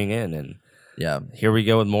going to bring in. And here we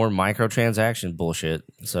go with more microtransaction bullshit.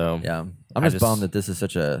 So I'm just bummed that this is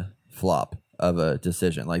such a flop of a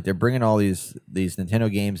decision. Like they're bringing all these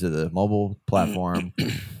Nintendo games to the mobile platform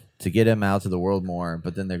to get them out to the world more,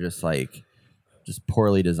 but then they're just like,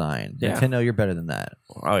 poorly designed. Yeah. Nintendo, you're better than that.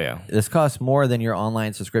 Oh, yeah. This costs more than your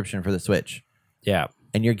online subscription for the Switch. Yeah.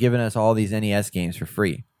 And you're giving us all these NES games for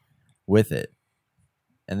free with it.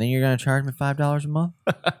 And then you're going to charge me $5 a month?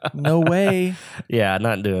 No way. Yeah,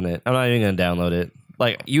 not doing it. I'm not even going to download it.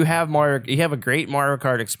 Like, you have a great Mario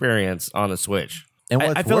Kart experience on the Switch. And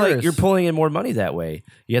what's I feel worse, like you're pulling in more money that way.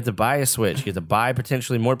 You have to buy a Switch. You have to buy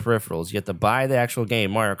potentially more peripherals. You have to buy the actual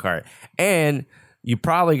game, Mario Kart. And you're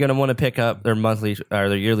probably going to want to pick up their monthly or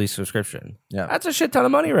their yearly subscription. Yeah. That's a shit ton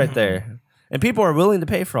of money right there. And people are willing to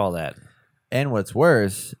pay for all that. And what's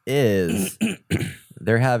worse is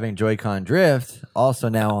they're having Joy-Con drift also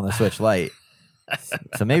now on the Switch Lite.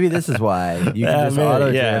 So maybe this is why you can just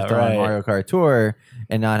auto drift on Mario Kart Tour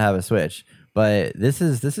and not have a Switch. But this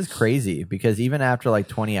is crazy because even after like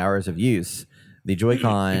 20 hours of use, the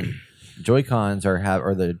Joy-Cons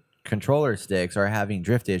or the controller sticks are having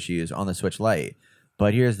drift issues on the Switch Lite.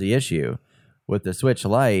 But here's the issue. With the Switch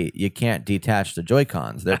Lite, you can't detach the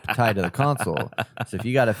Joy-Cons. They're tied to the console. So if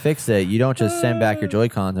you got to fix it, you don't just send back your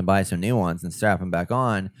Joy-Cons and buy some new ones and strap them back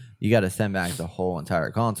on. You got to send back the whole entire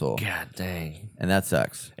console. God dang. And that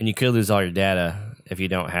sucks. And you could lose all your data if you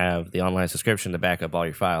don't have the online subscription to back up all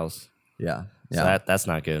your files. Yeah. So that's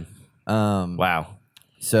not good. Wow.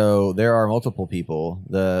 So there are multiple people.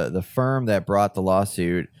 The firm that brought the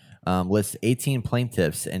lawsuit lists 18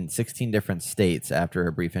 plaintiffs in 16 different states after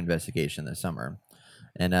a brief investigation this summer.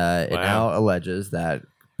 And it now alleges that,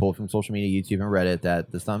 pulled from social media, YouTube, and Reddit,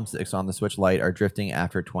 that the thumbsticks on the Switch Lite are drifting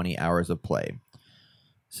after 20 hours of play.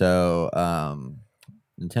 So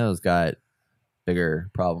Nintendo's got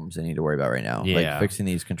bigger problems they need to worry about right now. Yeah. Like fixing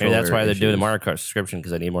these controllers. Maybe that's why they're doing the Mario Kart subscription,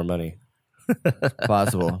 because they need more money.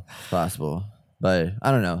 Possible. But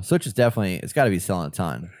I don't know. Switch is definitely, it's got to be selling a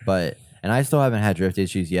ton. And I still haven't had drift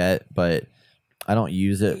issues yet, but I don't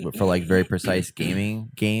use it for like very precise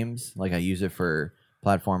gaming games. Like I use it for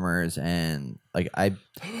platformers, and like I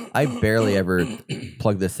barely ever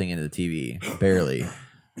plug this thing into the TV, barely.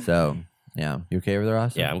 So yeah, you okay over there,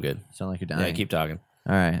 Austin? Yeah, I'm good. Sound like you're dying. Yeah, keep talking.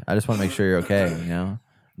 All right, I just want to make sure you're okay.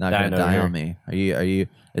 Not Dying gonna die over on me. Are you?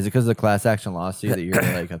 Is it because of the class action lawsuit that you're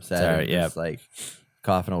like upset? Sorry, and yeah. just, like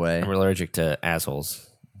coughing away. I'm allergic to assholes.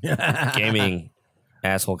 Gaming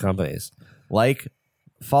asshole companies. Like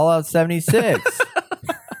Fallout 76.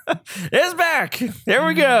 It's back. Here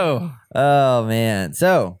we go. Oh man.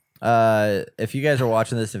 So if you guys are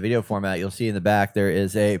watching this in video format, you'll see in the back there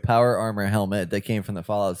is a Power Armor helmet that came from the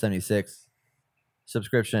Fallout 76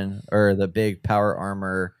 subscription, or the big Power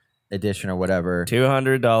Armor edition or whatever.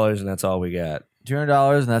 $200, and that's all we got.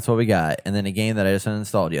 $200, and that's what we got. And then a game that I just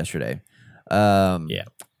uninstalled yesterday. Yeah.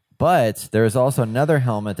 But there's also another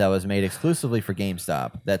helmet that was made exclusively for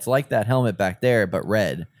GameStop that's like that helmet back there, but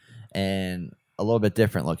red and a little bit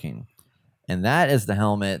different looking. And that is the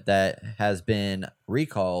helmet that has been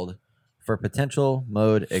recalled for potential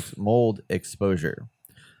mold exposure,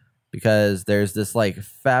 because there's this like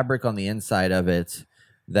fabric on the inside of it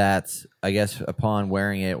that, I guess, upon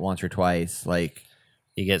wearing it once or twice, like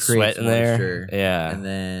you get sweat in there. Yeah. And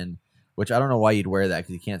then, which I don't know why you'd wear that,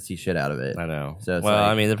 because you can't see shit out of it. I know. So it's well,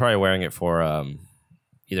 like, I mean, they're probably wearing it for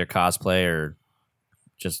either cosplay or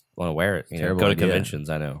just want to wear it. Go to idea. conventions.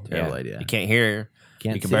 I know. Terrible idea. You can't hear.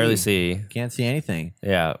 Can't you can see. barely see. Can't see anything.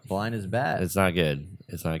 Yeah. Blind is bad. It's not good.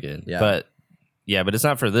 It's not good. Yeah. But it's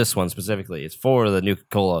not for this one specifically. It's for the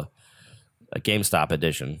Nuka-Cola GameStop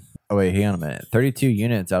edition. Oh, wait, hang on a minute. 32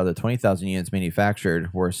 units out of the 20,000 units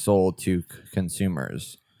manufactured were sold to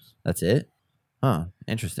consumers. That's it? Huh.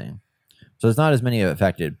 Interesting. So there's not as many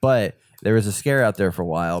affected, but there was a scare out there for a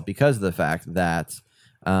while because of the fact that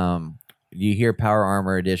you hear Power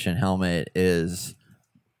Armor Edition helmet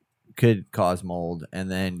could cause mold, and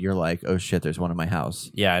then you're like, oh shit, there's one in my house.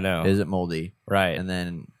 Yeah, I know. Is it moldy? Right. And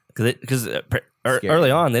then because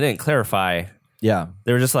early on they didn't clarify. Yeah.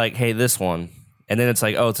 They were just like, hey, this one. And then it's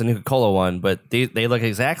like, oh, it's a Nuka-Cola one, but they look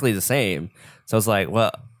exactly the same. So it's like,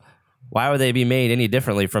 well, why would they be made any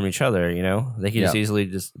differently from each other? They could just easily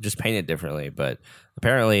just paint it differently. But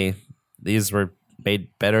apparently these were made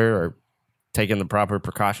better, or taking the proper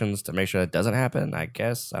precautions to make sure that doesn't happen, I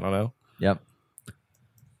guess. I don't know. Yep.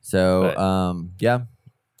 So, yeah.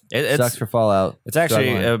 It sucks for Fallout. It's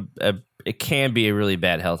actually it can be a really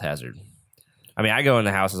bad health hazard. I mean, I go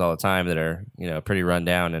into houses all the time that are, pretty run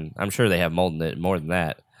down, and I'm sure they have mold in it more than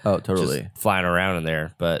that. Oh, totally. Just flying around in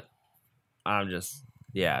there. But I'm just,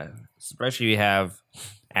 especially if you have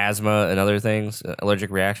asthma and other things, allergic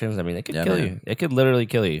reactions. I mean, it could kill you. It could literally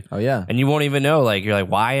kill you. Oh, yeah. And you won't even know. Like, you're like,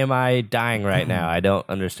 why am I dying right now? I don't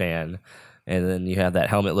understand. And then you have that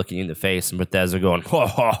helmet looking you in the face, and Bethesda going, ha,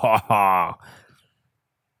 ha, ha, ha.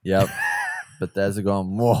 Yep. Bethesda going,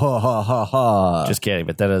 mwahaha. Just kidding.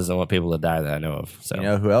 Bethesda doesn't want people to die that I know of. So. You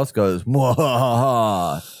know who else goes,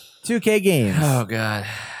 mwahaha? 2K Games. Oh, God.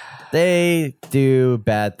 They do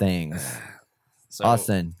bad things. So,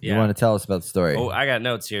 Austin, you want to tell us about the story? Oh, I got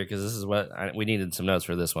notes here because this is what we needed some notes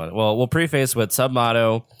for this one. Well, we'll preface with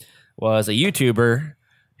Submotto was a YouTuber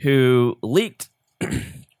who leaked,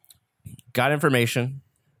 got information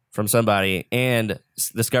from somebody, and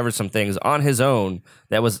discovered some things on his own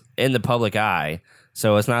that was in the public eye.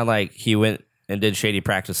 So it's not like he went and did shady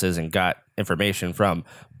practices and got information from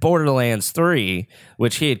Borderlands 3,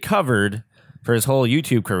 which he had covered for his whole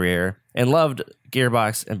YouTube career and loved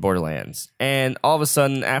Gearbox and Borderlands. And all of a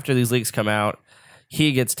sudden, after these leaks come out,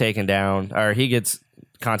 he gets taken down, or he gets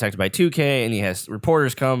contacted by 2K, and he has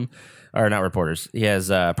reporters come, or not reporters, he has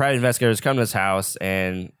private investigators come to his house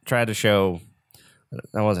and try to show,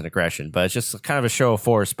 that wasn't aggression, but it's just kind of a show of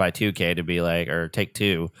force by 2K to be like, or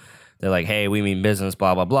Take-Two. They're like, hey, we mean business,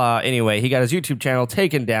 blah, blah, blah. Anyway, he got his YouTube channel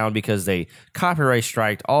taken down because they copyright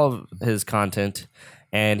striked all of his content,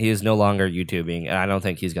 and he is no longer YouTubing, and I don't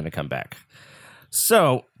think he's going to come back.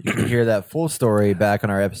 So you can hear that full story back on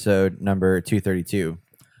our episode number 232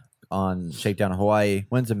 on Shakedown Hawaii,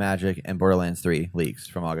 Winds of Magic, and Borderlands 3 leaks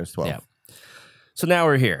from August 12th. Yeah. So now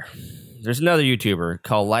we're here. There's another YouTuber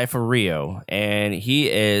called Life of Rio, and he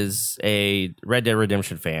is a Red Dead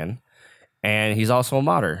Redemption fan, and he's also a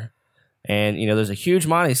modder. And, there's a huge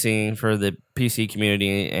modding scene for the PC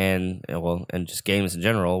community and just games in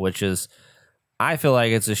general, which is, I feel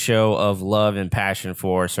like it's a show of love and passion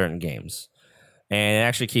for certain games. And it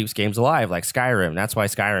actually keeps games alive, like Skyrim. That's why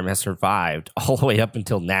Skyrim has survived all the way up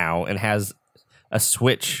until now and has a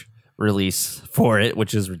Switch release for it,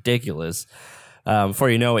 which is ridiculous.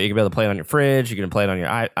 Before you know it, you can be able to play it on your fridge. You can play it on your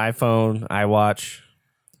iPhone, iWatch.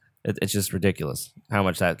 It's just ridiculous how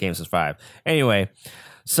much that game survived. Anyway,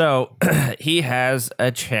 So he has a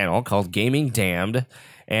channel called Gaming Damned,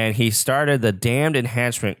 and he started the Damned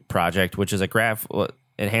Enhancement Project, which is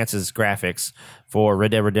enhances graphics for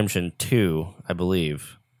Red Dead Redemption 2, I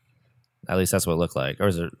believe. At least that's what it looked like. Or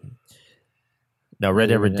is it? No, Red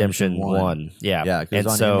Dead Redemption 1. Yeah. Yeah, because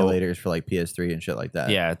it's on emulators for like PS3 and shit like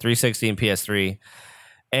that. Yeah, 360 and PS3.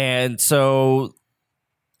 And so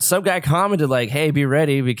some guy commented like, hey, be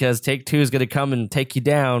ready because Take-Two is going to come and take you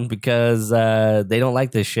down because they don't like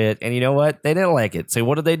this shit. And you know what? They didn't like it. So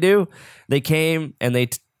what did they do? They came and they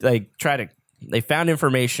found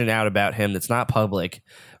information out about him that's not public,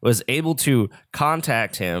 was able to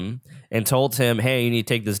contact him and told him, hey, you need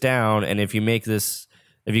to take this down. And if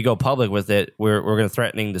you go public with it, we're going to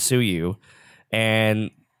threatening to sue you. And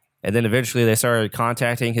then eventually they started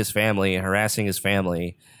contacting his family and harassing his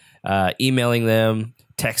family, emailing them,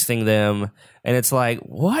 texting them. And it's like,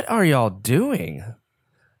 what are y'all doing?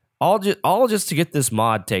 All just to get this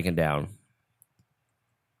mod taken down.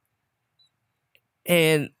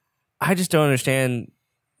 And I just don't understand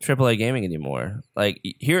AAA gaming anymore. Like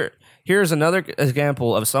here's another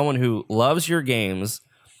example of someone who loves your games,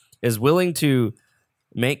 is willing to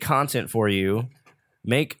make content for you,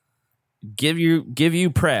 give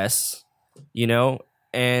you press,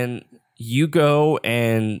 and you go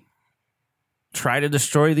and try to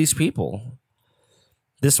destroy these people.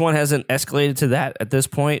 This one hasn't escalated to that at this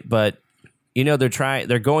point, but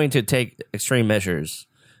they're going to take extreme measures,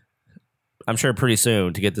 I'm sure pretty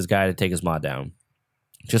soon, to get this guy to take his mod down.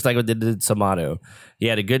 Just like what they did to Samato. He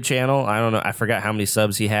had a good channel. I don't know. I forgot how many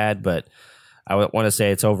subs he had, but I want to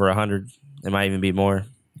say it's over 100. It might even be more.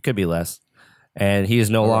 It could be less. And he is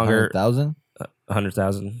no longer 100,000.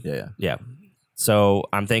 100,000. Yeah. So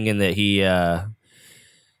I'm thinking that he, that's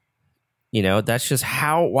just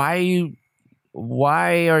how.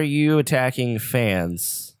 Why are you attacking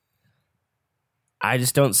fans? I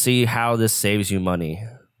just don't see how this saves you money,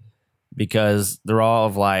 because they're all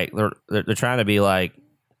of like they're trying to be like,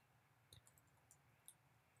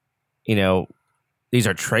 these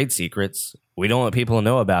are trade secrets. We don't want people to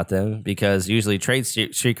know about them, because usually trade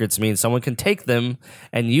secrets mean someone can take them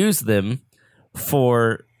and use them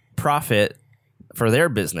for profit for their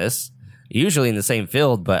business, usually in the same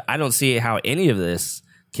field. But I don't see how any of this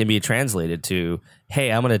can be translated to,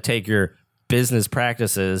 hey, I'm going to take your business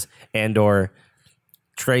practices and or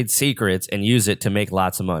trade secrets and use it to make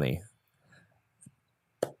lots of money.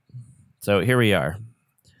 So here we are.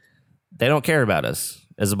 They don't care about us.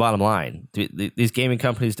 Is the bottom line. These gaming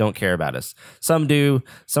companies don't care about us. Some do.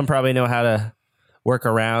 Some probably know how to work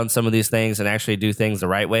around some of these things and actually do things the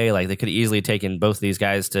right way. Like, they could have easily taken both of these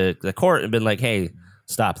guys to the court and been like, hey,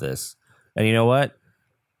 stop this. And you know what?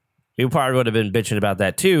 People probably would have been bitching about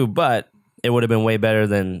that too, but it would have been way better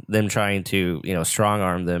than them trying to, strong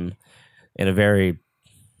arm them in a very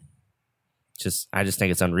I just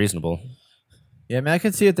think it's unreasonable. Yeah, I mean, I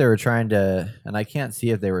could see if they were trying to, and I can't see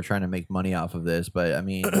if they were trying to make money off of this, but I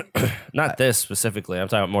mean, not this specifically. I'm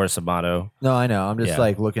talking about more Samato. No, I know. I'm just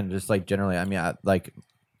looking, just like generally. I mean, like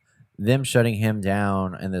them shutting him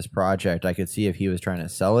down in this project, I could see if he was trying to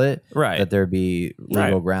sell it, right, that there'd be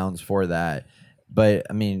legal grounds for that. But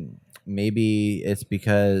I mean, maybe it's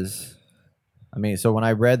because, so when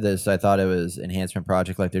I read this, I thought it was enhancement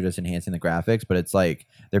project, like they're just enhancing the graphics, but it's like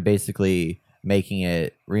they're basically remaking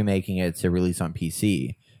it to release on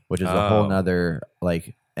PC, which is a whole nother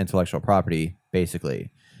like intellectual property,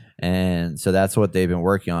 basically. And so that's what they've been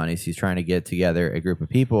working on. He's trying to get together a group of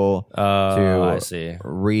people to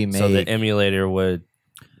remake. So the emulator would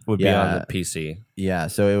be on the PC. Yeah,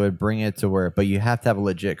 so it would bring it to where, but you have to have a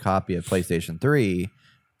legit copy of PlayStation 3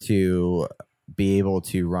 to be able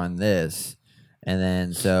to run this. And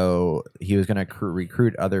then so he was going to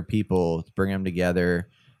recruit other people to bring them together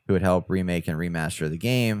who would help remake and remaster the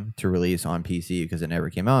game to release on PC, because it never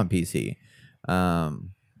came out on PC.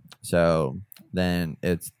 So then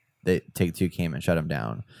Take-Two came and shut him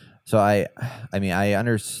down. So I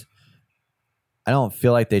don't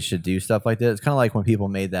feel like they should do stuff like this. It's kind of like when people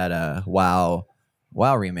made that WoW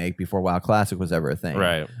remake before WoW Classic was ever a thing.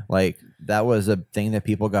 Right. Like, that was a thing that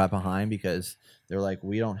people got behind because they're like,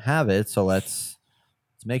 we don't have it, so let's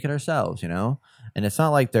make it ourselves, And it's not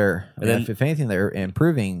like if anything, they're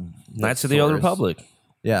improving. Knights of the Old Republic.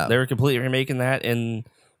 Yeah. They were completely remaking that in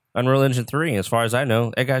Unreal Engine 3. As far as I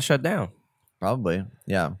know, it got shut down. Probably.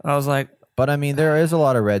 Yeah. I was like, but there is a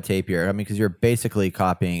lot of red tape here. Because you're basically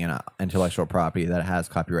copying an intellectual property that has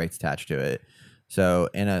copyrights attached to it. So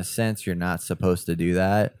in a sense, you're not supposed to do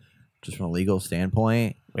that, just from a legal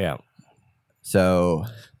standpoint. Yeah. So,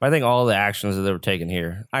 but I think all the actions that they were taking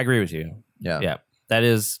here, I agree with you. Yeah. Yeah. That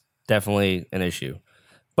is definitely an issue.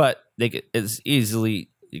 But it's easily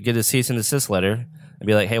you get a cease and desist letter and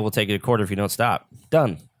be like, hey, we'll take you to court if you don't stop.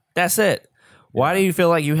 Done. That's it. Why do you feel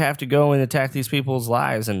like you have to go and attack these people's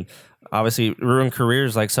lives and obviously ruin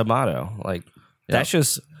careers like Submato? Like, that's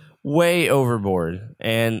just way overboard.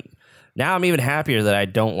 And now I'm even happier that I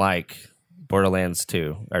don't like Borderlands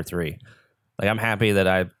 2 or 3. Like, I'm happy that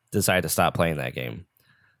I decided to stop playing that game.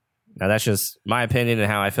 Now, that's just my opinion and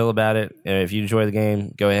how I feel about it. And if you enjoy the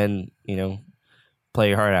game, go ahead and, play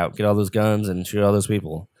your heart out. Get all those guns and shoot all those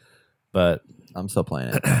people. But I'm still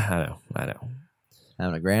playing it. I know.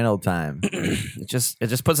 Having a grand old time. It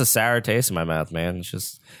just puts a sour taste in my mouth, man.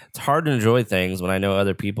 It's hard to enjoy things when I know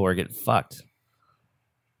other people are getting fucked.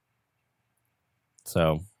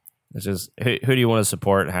 So it's just who do you want to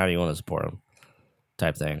support and how do you want to support them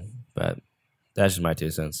type thing. But that's just my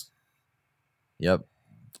 2 cents. Yep.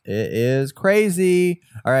 It is crazy.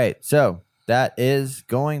 All right. So that is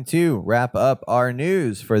going to wrap up our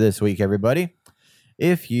news for this week, everybody.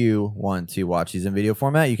 If you want to watch these in video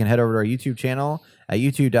format, you can head over to our YouTube channel at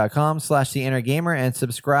youtube.com/theinnergamer and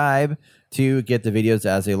subscribe to get the videos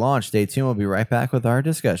as they launch. Stay tuned. We'll be right back with our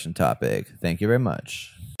discussion topic. Thank you very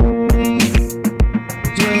much. You're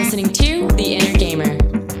listening to The Inner Gamer.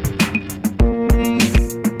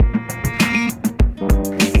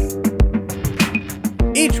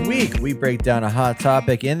 Each week, we break down a hot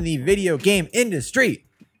topic in the video game industry.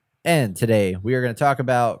 And today, we are going to talk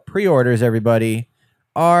about pre-orders, everybody.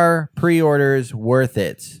 Are pre-orders worth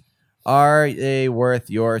it? Are they worth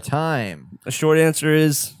your time? The short answer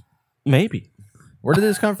is maybe. Where did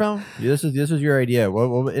this come from? This was your idea.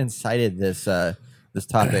 What incited this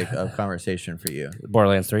topic of conversation for you?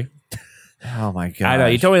 Borderlands 3. Oh my god! I know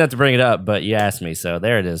you told me not to bring it up, but you asked me, so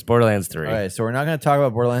there it is. Borderlands 3. All right, so we're not going to talk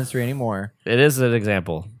about Borderlands 3 anymore. It is an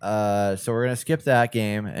example. So we're going to skip that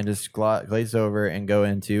game and just glaze over and go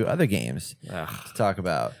into other games to talk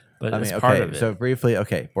about. But it's part of it. So briefly,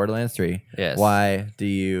 Borderlands 3. Yes. Why do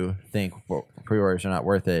you think pre-orders are not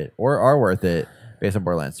worth it or are worth it based on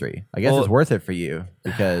Borderlands 3? I guess it's worth it for you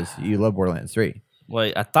because you love Borderlands 3.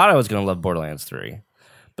 Well, I thought I was going to love Borderlands 3,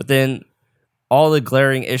 but then all the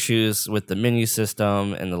glaring issues with the menu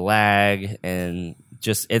system and the lag and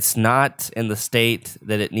just it's not in the state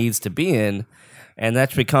that it needs to be in, and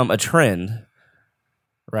that's become a trend,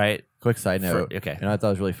 right? Quick side note. Okay. You know what I thought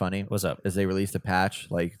was really funny? What's up? Is they released a patch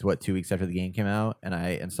 2 weeks after the game came out, and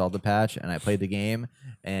I installed the patch and I played the game,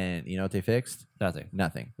 and you know what they fixed?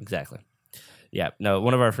 Nothing. Exactly. Yeah. No,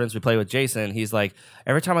 one of our friends we play with, Jason, he's like,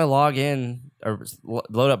 every time I log in or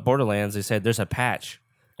load up Borderlands, they said there's a patch.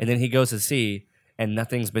 And then he goes to see, and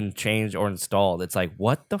nothing's been changed or installed. It's like,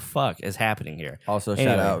 what the fuck is happening here? Also,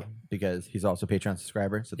 shout out because he's also a Patreon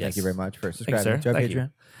subscriber. So thank you very much for subscribing to our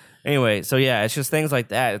Patreon. Anyway, so yeah, it's just things like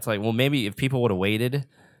that. It's like, well, maybe if people would have waited,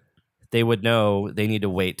 they would know they need to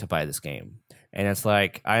wait to buy this game. And it's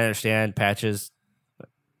like, I understand patches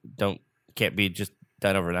can't be just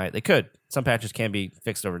done overnight. They could. Some patches can be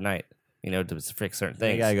fixed overnight, to fix certain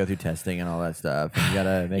things. You gotta go through testing and all that stuff. You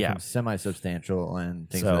gotta make them semi-substantial and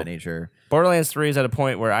things of that nature. Borderlands 3 is at a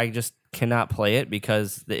point where I just cannot play it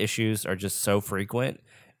because the issues are just so frequent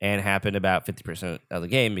and happen about 50% of the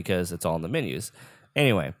game because it's all in the menus.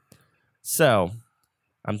 Anyway, so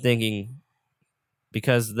I'm thinking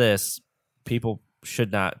because people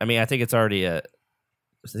should not. I mean, I think it's already I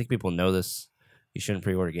think people know this. You shouldn't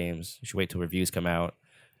pre-order games. You should wait till reviews come out.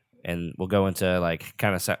 And we'll go into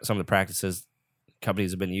kind of some of the practices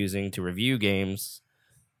companies have been using to review games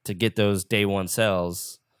to get those day one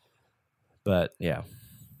sales. But yeah.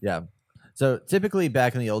 So typically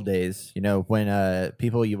back in the old days, when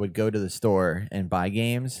you would go to the store and buy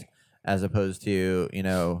games as opposed to,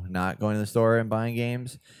 not going to the store and buying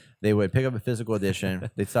games, they would pick up a physical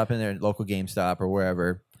edition. They'd stop in their local GameStop or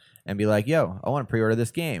wherever and be like, yo, I want to pre-order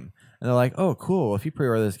this game. And they're like, oh, cool. If you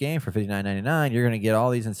pre-order this game for $59.99, you're going to get all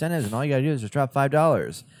these incentives, and all you got to do is just drop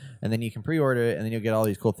 $5. And then you can pre-order it, and then you'll get all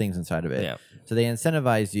these cool things inside of it. Yeah. So they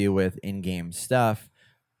incentivize you with in-game stuff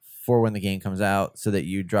for when the game comes out so that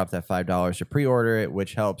you drop that $5 to pre-order it,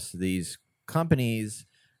 which helps these companies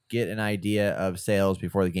get an idea of sales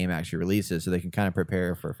before the game actually releases so they can kind of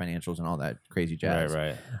prepare for financials and all that crazy jazz.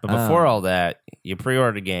 Right. But before all that, you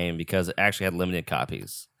pre-ordered a game because it actually had limited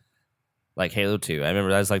copies. Like Halo 2. I remember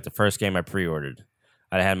that was the first game I pre-ordered.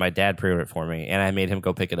 I had my dad pre-order it for me, and I made him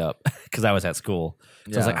go pick it up because I was at school.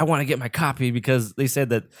 So I was like, I want to get my copy because they said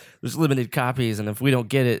that there's limited copies, and if we don't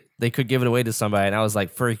get it, they could give it away to somebody. And I was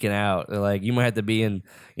freaking out. They're like, you might have to be in,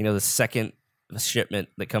 the second shipment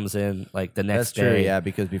that comes in the next day. That's true, yeah,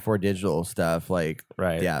 because before digital stuff, right.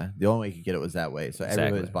 Yeah, the only way you could get it was that way. So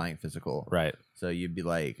everybody was buying physical. Right. So you'd be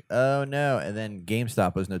like, oh no. And then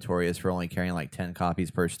GameStop was notorious for only carrying 10 copies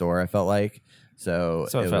per store, I felt like. So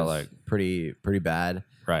So it felt like pretty bad.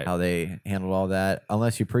 Right. How they handled all that.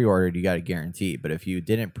 Unless you pre-ordered, you got a guarantee. But if you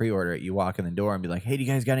didn't pre-order it, you walk in the door and be like, "Hey, do you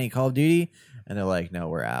guys got any Call of Duty?" And they're like, "No,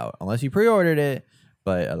 we're out." Unless you pre-ordered it,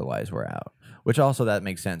 but otherwise we're out. Which also that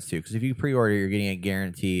makes sense too, because if you pre-order, you're getting a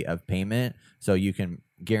guarantee of payment, so you can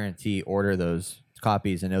guarantee order those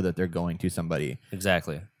copies and know that they're going to somebody.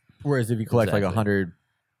 Exactly. Whereas if you collect like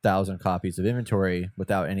 100,000 copies of inventory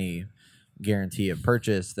without any guarantee of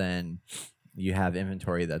purchase, then you have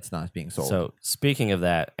inventory that's not being sold. So speaking of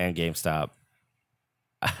that and GameStop,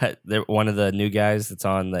 one of the new guys that's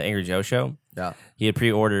on the Angry Joe show, he had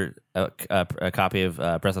pre-ordered a copy of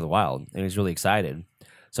Breath of the Wild, and he was really excited.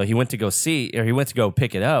 So he went to go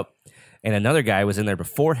pick it up, and another guy was in there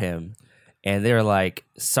before him, and they were like,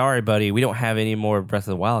 "Sorry, buddy, we don't have any more Breath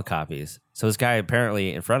of the Wild copies." So this guy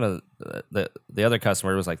apparently in front of the other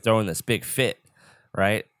customer was like throwing this big fit,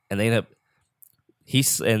 right? And they ended up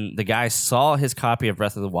and the guy saw his copy of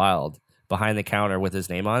Breath of the Wild behind the counter with his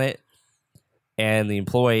name on it, and the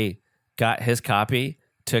employee got his copy,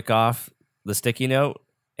 took off the sticky note,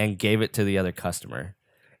 and gave it to the other customer.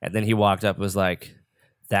 And then he walked up and was like,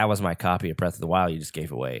 "That was my copy of Breath of the Wild you just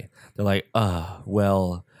gave away." They're like, "Oh,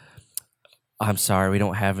 well, I'm sorry, we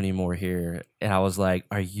don't have any more here." And I was like,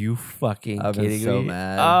 "Are you fucking kidding me?" So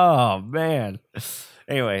mad. Oh, man.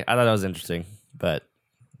 Anyway, I thought that was interesting. But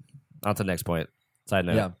on to the next point. Side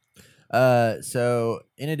note. Yeah. So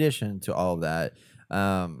in addition to all of that,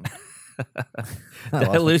 I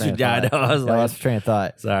lose you, John. I lost train of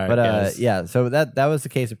thought. Sorry, but yeah. So that was the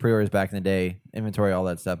case of pre-orders back in the day, inventory, all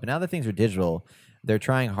that stuff. But now that things are digital, they're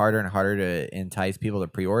trying harder and harder to entice people to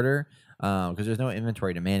pre-order because there's no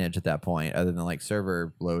inventory to manage at that point, other than like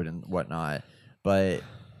server load and whatnot. But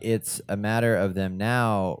it's a matter of them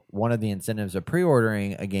now. One of the incentives of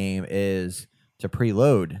pre-ordering a game is to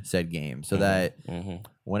preload said game so that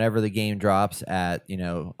whenever the game drops at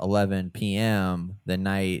 11 p.m. the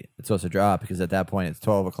night it's supposed to drop, because at that point it's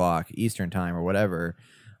 12 o'clock Eastern time or whatever,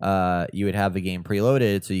 you would have the game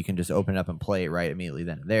preloaded so you can just open it up and play it right immediately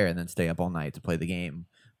then and there, and then stay up all night to play the game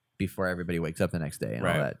before everybody wakes up the next day and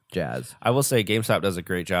all that jazz. I will say GameStop does a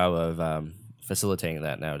great job of facilitating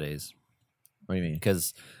that nowadays. What do you mean?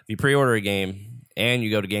 Because if you pre-order a game and you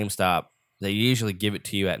go to GameStop, they usually give it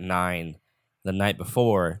to you at 9 the night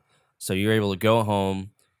before, so you're able to go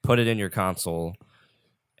home, put it in your console,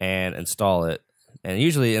 and install it. And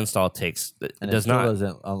usually install takes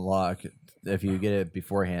doesn't unlock if you get it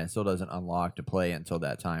beforehand. It still doesn't unlock to play until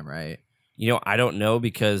that time, right? I don't know,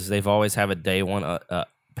 because they've always have a day one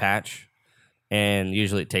patch, and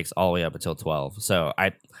usually it takes all the way up until 12. So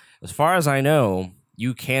as far as I know,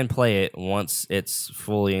 you can play it once it's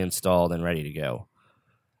fully installed and ready to go.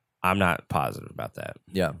 I'm not positive about that.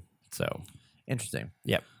 Yeah. So interesting.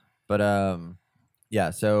 Yep. But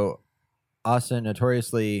yeah. So Austin,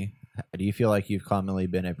 notoriously, do you feel like you've commonly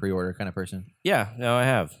been a pre-order kind of person? Yeah. No, I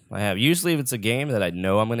have. Usually, if it's a game that I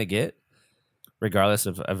know I'm going to get, regardless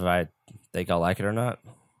of if I think I'll like it or not,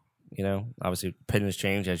 obviously opinions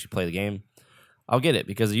change as you play the game. I'll get it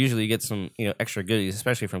because usually you get some extra goodies,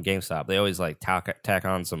 especially from GameStop. They always like tack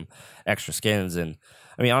on some extra skins, and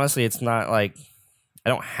I mean honestly, it's not like I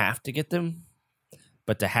don't have to get them,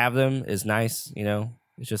 but to have them is nice.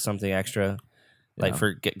 It's just something extra. Like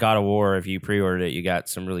for God of War, if you pre-ordered it, you got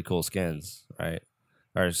some really cool skins, right?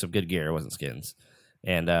 Or some good gear. It wasn't skins,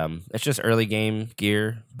 and it's just early game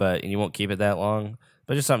gear, and you won't keep it that long.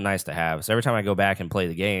 But just something nice to have. So every time I go back and play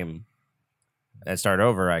the game and start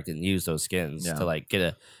over, I can use those skins to like get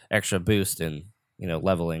a extra boost in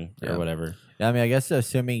leveling or whatever. Yeah, I mean, I guess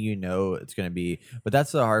assuming it's going to be, but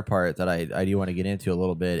that's the hard part that I do want to get into a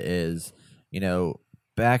little bit is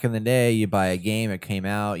back in the day, you buy a game, it came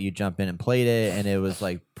out, you jump in and played it, and it was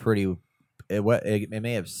like it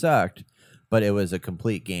may have sucked, but it was a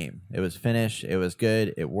complete game. It was finished, it was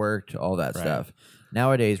good, it worked, all that stuff.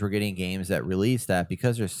 Nowadays, we're getting games that release that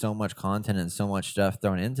because there's so much content and so much stuff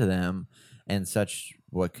thrown into them, and such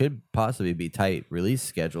what could possibly be tight release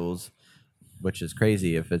schedules, which is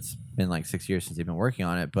crazy if it's been like 6 years since they've been working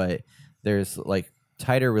on it. But there's like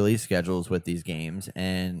tighter release schedules with these games,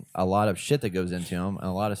 and a lot of shit that goes into them, and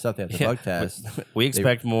a lot of stuff they have to bug test. We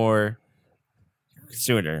expect more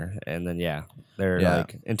sooner, and then they're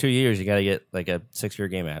like in 2 years you got to get like a 6-year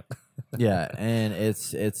game out. Yeah, and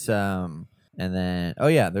it's and then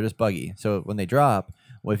they're just buggy. So when they drop,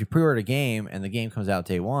 if you pre-order a game and the game comes out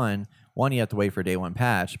day one, you have to wait for a day one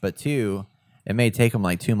patch, but two, it may take them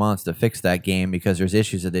like 2 months to fix that game because there's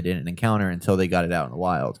issues that they didn't encounter until they got it out in the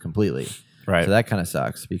wild completely. Right. So that kind of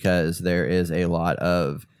sucks because there is a lot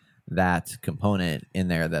of that component in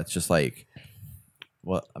there that's just like,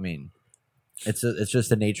 well, I mean, it's just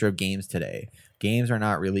the nature of games today. games are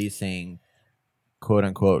not releasing quote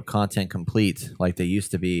unquote content complete like they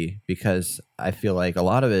used to be, because I feel like a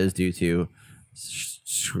lot of it is due to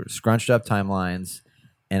scrunched up timelines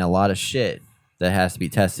and a lot of shit that has to be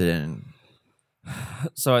tested and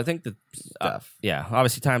So I think that stuff. yeah,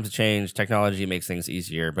 obviously times have changed. Technology makes things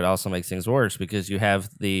easier, but also makes things worse because you have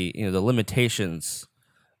the the limitations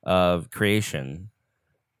of creation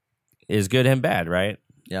is good and bad, right?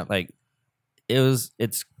 Yeah. Like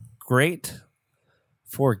it's great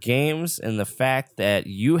for games and the fact that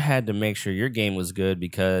you had to make sure your game was good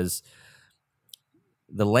because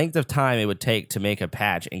the length of time it would take to make a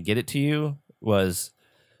patch and get it to you was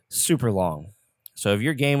super long. So if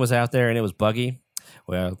your game was out there and it was buggy,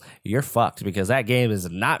 well, you're fucked because that game is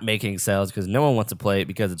not making sales because no one wants to play it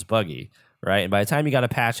because it's buggy, right? And by the time you got a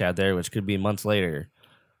patch out there, which could be months later,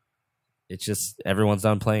 it's just everyone's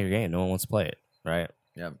done playing your game. No one wants to play it, right?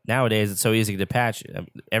 Yeah. Nowadays, it's so easy to patch.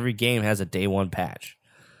 Every game has a day one patch.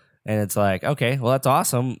 And it's like, okay, well, that's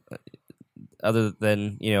awesome. Other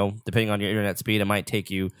than, depending on your internet speed, it might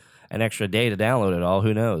take you an extra day to download it all.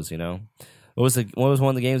 Who knows, What was one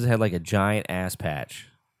of the games that had like a giant ass patch?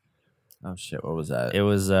 Oh shit, what was that? It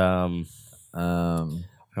was I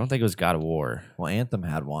don't think it was God of War. Well, Anthem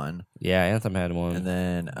had one. Yeah, Anthem had one. And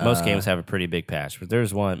then most games have a pretty big patch, but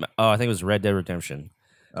there's one. Oh, I think it was Red Dead Redemption.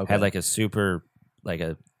 Okay. Had like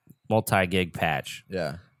a multi-gig patch.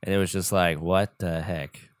 Yeah. And it was just like, what the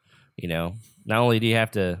heck? Not only do you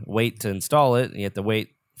have to wait to install it, you have to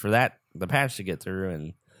wait for the patch to get through,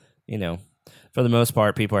 and for the most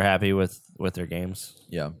part, people are happy with their games.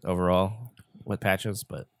 Yeah. Overall, with patches,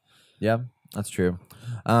 but yeah, that's true.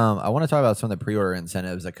 I want to talk about some of the pre-order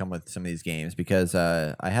incentives that come with some of these games because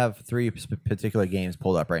I have 3 particular games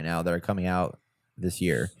pulled up right now that are coming out this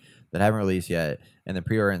year that haven't released yet, and the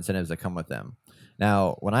pre-order incentives that come with them.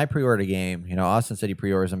 Now, when I pre-ordered a game, Austin said he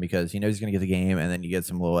pre-orders them because he knows he's going to get the game, and then you get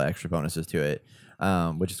some little extra bonuses to it,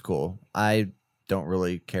 which is cool. I don't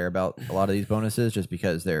really care about a lot of these bonuses just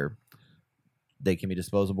because they can be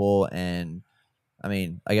disposable, and I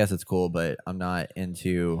mean, I guess it's cool, but I'm not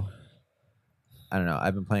into. I don't know.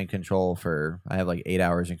 I've been playing Control I have like 8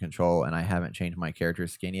 hours in Control, and I haven't changed my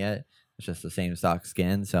character's skin yet. It's just the same stock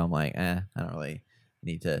skin, so I'm like, I don't really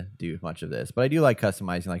need to do much of this. But I do like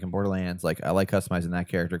customizing, like in Borderlands. Like I like customizing that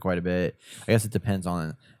character quite a bit. I guess it depends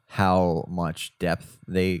on how much depth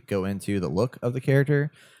they go into the look of the character.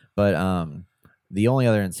 But the only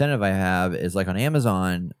other incentive I have is like on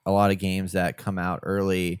Amazon, a lot of games that come out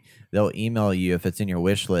early, they'll email you if it's in your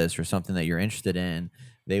wish list or something that you're interested in.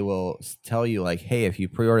 They will tell you like, hey, if you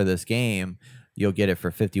pre-order this game, you'll get it for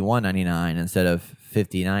 $51.99 instead of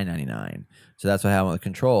 $59.99. So that's what happened with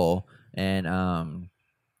Control. And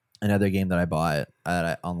another game that I bought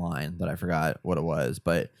online that I forgot what it was,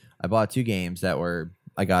 but I bought 2 games that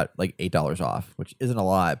I got like $8 off, which isn't a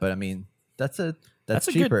lot, but I mean that's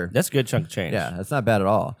cheaper. That's a good chunk of change. Yeah, that's not bad at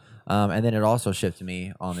all. And then it also shipped to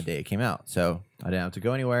me on the day it came out, so I didn't have to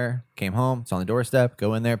go anywhere. Came home, it's on the doorstep.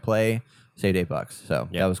 Go in there, play, saved $8. So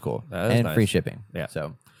that was cool, and nice. Free shipping. Yeah.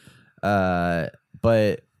 So, so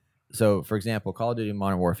for example, Call of Duty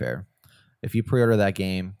Modern Warfare. If you pre-order that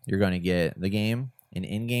game, you're going to get the game, an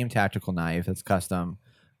in-game tactical knife that's custom,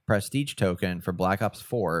 prestige token for Black Ops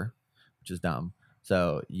 4, which is dumb.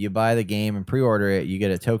 So you buy the game and pre-order it, you get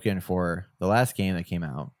a token for the last game that came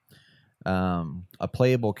out, a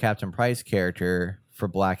playable Captain Price character for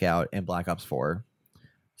Blackout and Black Ops 4.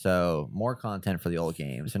 So more content for the old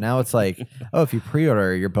game. So now it's like, oh, if you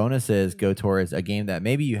pre-order, your bonuses go towards a game that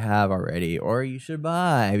maybe you have already or you should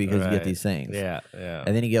buy because you get these things. Yeah, yeah.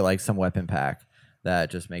 And then you get like some weapon pack that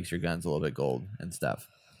just makes your guns a little bit gold and stuff.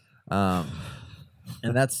 And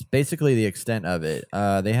that's basically the extent of it.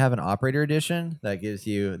 They have an operator edition that gives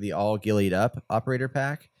you the all gillied up operator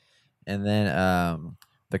pack. And then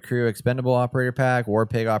the crew expendable operator pack, war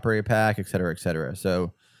pig operator pack, et cetera, et cetera.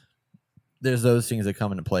 So there's those things that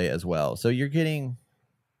come into play as well. So you're getting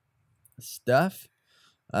stuff,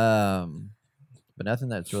 but nothing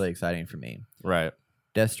that's really exciting for me. Right.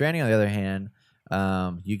 Death Stranding, on the other hand,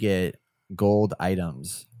 you get gold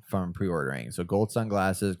items from pre-ordering. So gold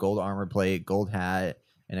sunglasses, gold armor plate, gold hat,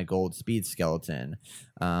 and a gold speed skeleton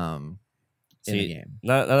in the game.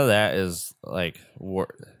 None of that is like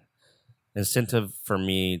incentive for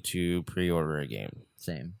me to pre-order a game.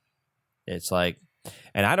 Same. It's like,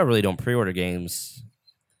 and I don't pre-order games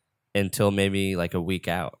until maybe like a week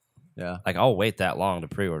out. Yeah. Like I'll wait that long to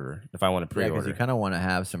pre-order if I want to pre-order. Because you kind of want to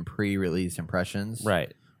have some pre-release impressions.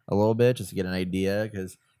 Right. A little bit just to get an idea,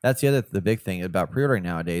 because that's the big thing about pre-ordering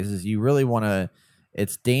nowadays is you really want to.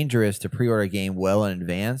 It's dangerous to pre-order a game well in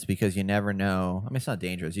advance because you never know. I mean, it's not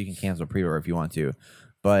dangerous. You can cancel pre-order if you want to,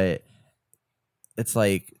 but it's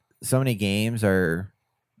like so many games are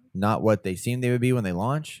not what they seem they would be when they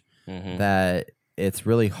launch. That it's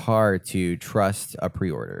really hard to trust a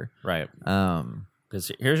pre-order. Right.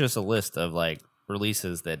 Because here's just a list of like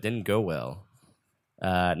releases that didn't go well.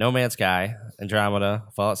 No Man's Sky, Andromeda,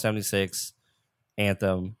 Fallout 76,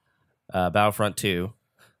 Anthem, Battlefront 2,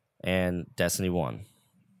 and Destiny 1.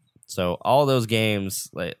 So all those games,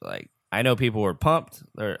 like I know people were pumped,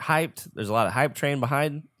 they're hyped. There's a lot of hype train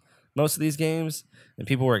behind most of these games, and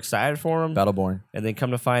people were excited for them. Battleborn. And then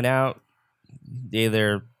come to find out, they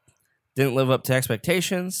either didn't live up to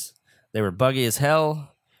expectations, they were buggy as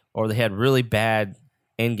hell, or they had really bad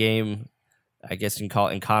in-game, I guess you can call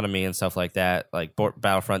it economy and stuff like that, like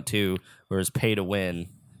Battlefront 2, where it was pay to win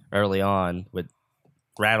early on,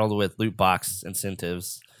 rattled with loot box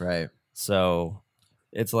incentives. Right. So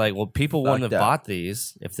it's like, well, people wouldn't have bought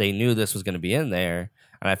these if they knew this was going to be in there.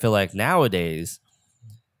 And I feel like nowadays,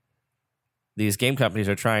 these game companies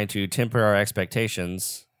are trying to temper our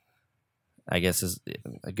expectations, I guess is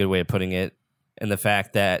a good way of putting it, in the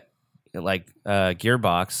fact that like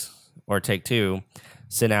Gearbox or Take-Two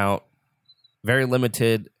sent out very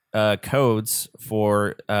limited codes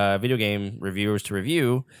for video game reviewers to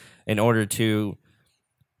review in order to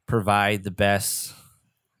provide the best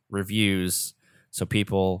reviews so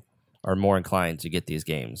people are more inclined to get these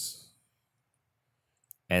games.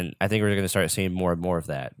 And I think we're going to start seeing more and more of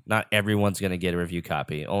that. Not everyone's going to get a review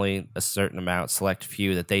copy. Only a certain amount, select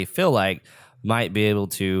few that they feel like might be able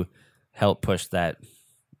to help push that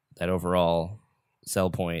overall sell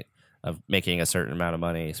point of making a certain amount of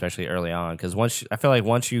money, especially early on. Because I feel like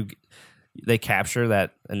once they capture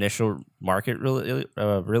that initial market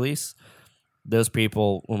release, those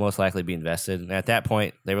people will most likely be invested. And at that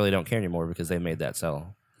point, they really don't care anymore because they made that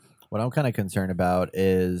sell. What I'm kind of concerned about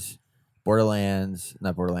is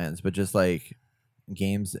not Borderlands, but just like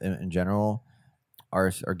games in general,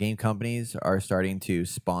 our game companies are starting to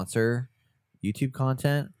sponsor YouTube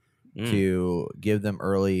content to give them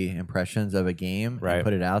early impressions of a game and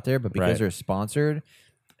put it out there. But because they're sponsored,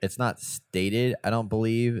 it's not stated, I don't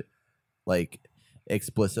believe, like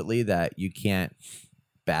explicitly that you can't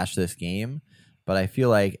bash this game. But I feel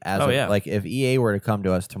like like if EA were to come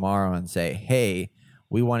to us tomorrow and say, hey,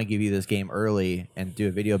 we want to give you this game early and do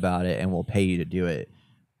a video about it, and we'll pay you to do it,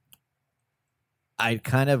 I'd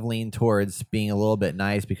kind of lean towards being a little bit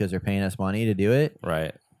nice because they're paying us money to do it.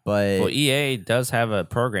 Right. But EA does have a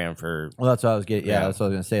program for... Well, that's what I was getting. Yeah, that's what I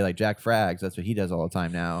was going to say. Like Jack Frags, that's what he does all the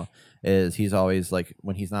time now, is he's always like,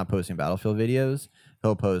 when he's not posting Battlefield videos,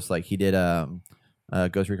 he'll post, like he did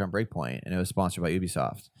Ghost Recon Breakpoint, and it was sponsored by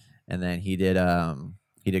Ubisoft. And then he did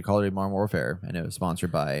Call of Duty Modern Warfare, and it was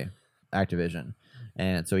sponsored by Activision.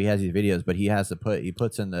 And so he has these videos, but he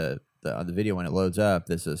puts in the video when it loads up,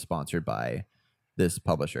 this is sponsored by this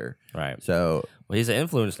publisher. Right. So he's an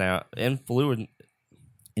influencer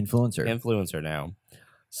now.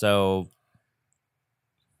 So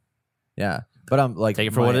yeah. But I'm like, take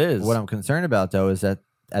it for what it is. What I'm concerned about though is that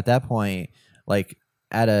at that point, like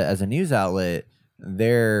as a news outlet,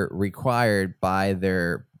 they're required by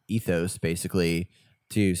their ethos basically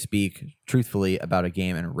to speak truthfully about a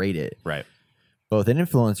game and rate it. Right. Both an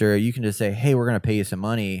influencer, you can just say, hey, we're going to pay you some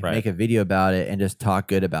money, make a video about it, and just talk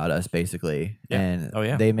good about us, basically. Yeah.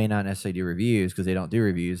 And they may not necessarily do reviews because they don't do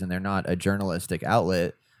reviews, and they're not a journalistic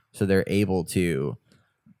outlet, so they're able to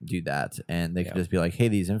do that. And they can just be like, hey,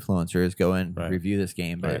 these influencers, go and review this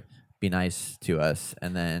game, but be nice to us,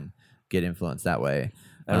 and then get influenced that way.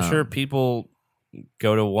 I'm sure people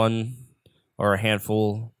go to one or a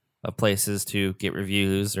handful of places to get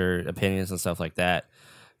reviews or opinions and stuff like that.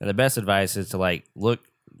 And the best advice is to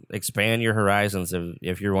expand your horizons.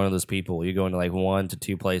 If you're one of those people, you go into like 1 to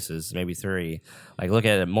 2 places, maybe 3. Like look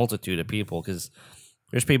at a multitude of people, because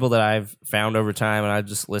there's people that I've found over time, and I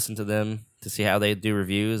just listen to them to see how they do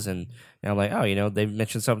reviews, and I'm like, oh, they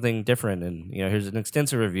mentioned something different, and here's an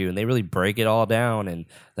extensive review, and they really break it all down, and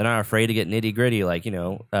they're not afraid to get nitty gritty, like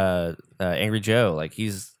Angry Joe, like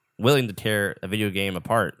he's willing to tear a video game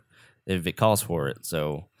apart if it calls for it.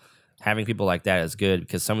 So having people like that is good,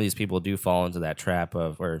 because some of these people do fall into that trap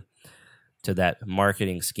or to that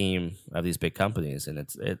marketing scheme of these big companies. And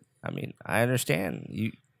I mean, I understand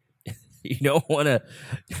you don't want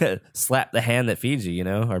to slap the hand that feeds you,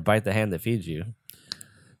 or bite the hand that feeds you.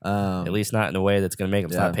 At least not in a way that's going to make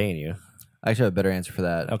them stop paying you. I actually have a better answer for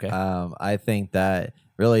that. Okay. I think that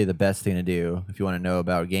really the best thing to do if you want to know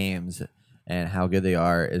about games and how good they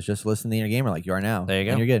are is just listen to the Inner Gamer like you are now. There you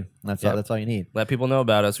go. And you're good. That's all you need. Let people know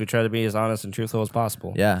about us. We try to be as honest and truthful as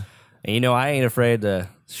possible. Yeah. And I ain't afraid to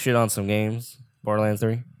shit on some games. Borderlands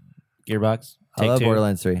 3, Gearbox, I love Take-Two.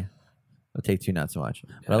 Borderlands 3. But Take-Two not so much.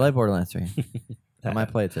 But I like Borderlands 3. I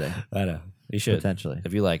might play it today. I know. You should. Potentially.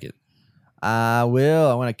 If you like it. I will.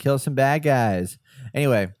 I want to kill some bad guys.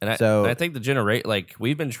 Anyway, And I think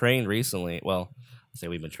we've been trained recently. Well, I say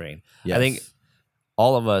we've been trained. yes. I think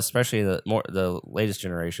all of us, especially the latest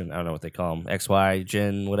generation, I don't know what they call them, XY,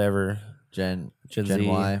 Gen, whatever. Gen Z,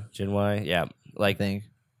 Y. Gen Y. Yeah. I think.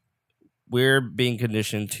 We're being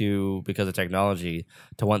conditioned to, because of technology,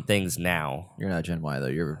 to want things now. You're not Gen Y, though.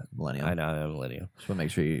 You're millennial. I know, I'm a millennial. Just want to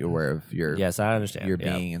make sure you're aware of your Yes, I understand. your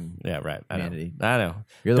being and right. I know. humanity. I know.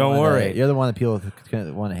 Don't worry. You're the one that people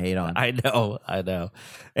want to hate on. I know.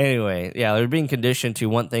 Anyway, yeah, they're being conditioned to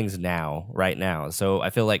want things now, right now. So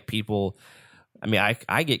I feel like people, I mean,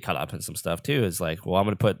 I get caught up in some stuff too. It's like, well, I'm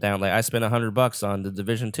going to put down, like, I spent $100 on the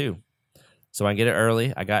Division 2. So I get it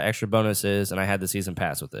early. I got extra bonuses, and I had the season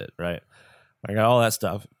pass with it, right? I got all that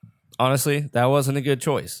stuff. Honestly, that wasn't a good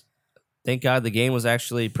choice. Thank God the game was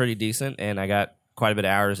actually pretty decent, and I got quite a bit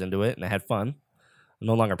of hours into it, and I had fun. I'm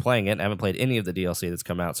no longer playing it. I haven't played any of the DLC that's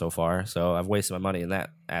come out so far, so I've wasted my money in that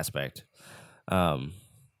aspect. But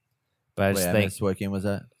I just think... what game was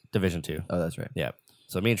that? Division 2. Oh, that's right. Yeah.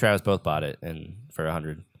 So me and Travis both bought it and for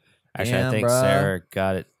 $100. Actually, Damn, I think bruh. Sarah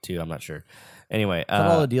got it too. I'm not sure. Anyway, I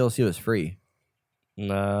thought all the DLC was free.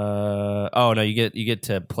 Oh no, you get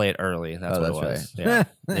to play it early. That's what it was. Right.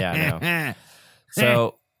 Yeah, I know.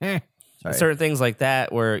 So Sorry. certain things like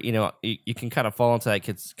that, where you can kind of fall into that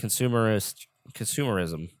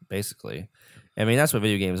consumerism, basically. I mean, that's what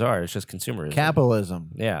video games are. It's just consumerism. Capitalism.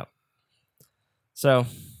 Yeah. So,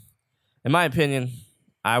 in my opinion,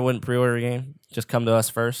 I wouldn't pre-order a game. Just come to us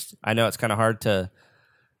first. I know it's kind of hard to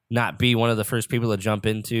not be one of the first people to jump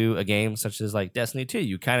into a game such as like Destiny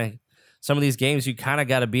 2. Some of these games, you kind of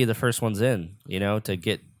got to be the first ones in, to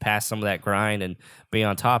get past some of that grind and be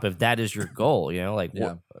on top if that is your goal,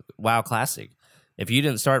 WoW Classic. If you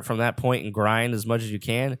didn't start from that point and grind as much as you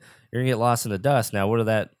can, you're going to get lost in the dust. Now, whether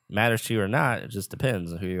that matters to you or not, it just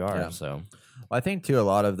depends on who you are. Yeah. So, well, I think, too, a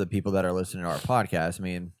lot of the people that are listening to our podcast, I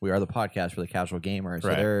mean, we are the podcast for the casual gamer. So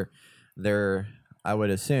right. they're, I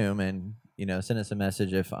would assume, and, send us a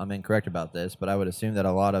message if I'm incorrect about this, but I would assume that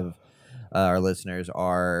a lot of our listeners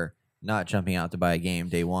are not jumping out to buy a game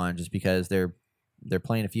day one just because they're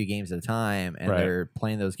playing a few games at a time and right. they're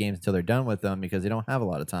playing those games until they're done with them because they don't have a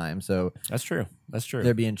lot of time. So that's true.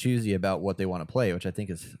 They're being choosy about what they want to play, which I think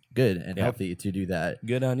is good and healthy to do that.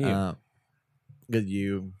 Good on you. Good.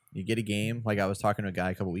 You get a game. Like I was talking to a guy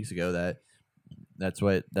a couple weeks ago that's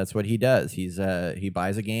what he does. He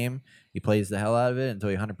buys a game, he plays the hell out of it until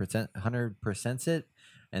he 100%s it,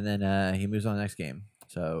 and then he moves on to the next game.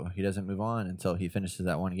 So he doesn't move on until he finishes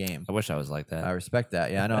that one game. I wish I was like that. I respect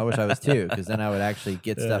that. Yeah, I know. I wish I was too, because then I would actually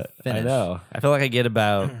get stuff finished. I know. I feel like I get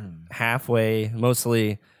about halfway,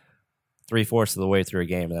 mostly 3/4 of the way through a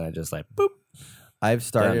game, and then I just like, boop. I've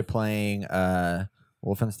started playing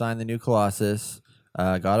Wolfenstein: The New Colossus,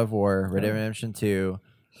 God of War, Red Dead Redemption 2,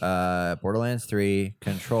 Borderlands 3,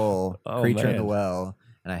 Control, Creature in the Well,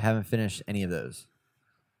 and I haven't finished any of those.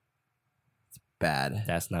 It's bad.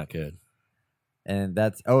 That's not good. And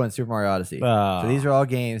and Super Mario Odyssey. So these are all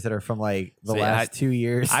games that are from like the last 2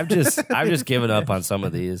 years. I've just given up on some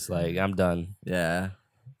of these. Like I'm done. Yeah.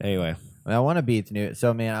 Anyway, I want to beat the new.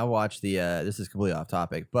 So man, I watched the. This is completely off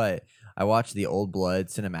topic, but I watched the Old Blood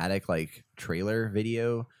cinematic like trailer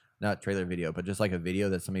video. Not trailer video, but just like a video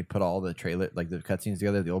that somebody put all the trailer, like the cutscenes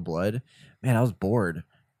together. The Old Blood. Man, I was bored,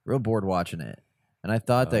 real bored watching it. And I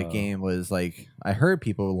thought that game was like, I heard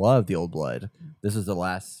people love the Old Blood. This is the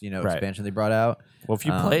last, expansion they brought out. Well, if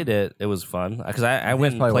you played it, it was fun because I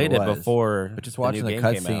went and played it before. But just watching the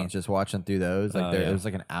cutscenes, just watching through those, like it was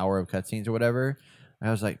like an hour of cutscenes or whatever.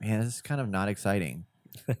 I was like, man, this is kind of not exciting.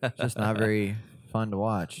 It's just not very fun to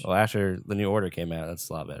watch. Well, after the New Order came out,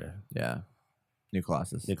 that's a lot better. Yeah, New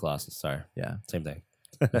Colossus. Sorry. Yeah, same thing.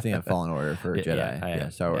 I think of Fallen Order for Jedi. Yeah,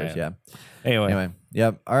 Star Wars. Yeah. Anyway,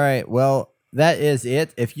 yep. All right. Well. That is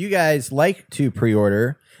it. If you guys like to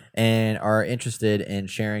pre-order and are interested in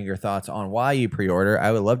sharing your thoughts on why you pre-order,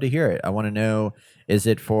 I would love to hear it. I want to know, is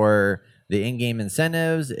it for the in-game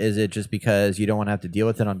incentives? Is it just because you don't want to have to deal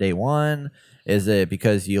with it on day one? Is it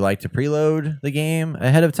because you like to preload the game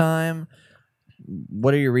ahead of time?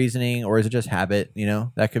 What are your reasoning, or is it just habit?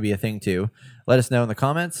 That could be a thing too. Let us know in the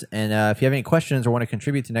comments. And if you have any questions or want to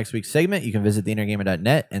contribute to next week's segment, you can visit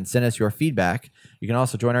theinnergamer.net and send us your feedback. You can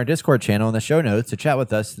also join our Discord channel in the show notes to chat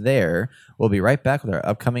with us there. We'll be right back with our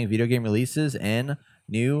upcoming video game releases and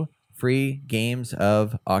new free games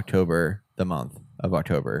of October, the month of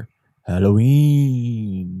October.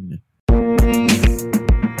 Halloween. You're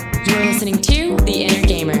listening to The Inner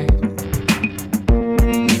Gamer.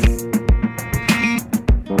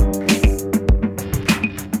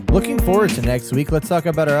 Looking forward to next week, let's talk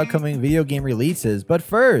about our upcoming video game releases. But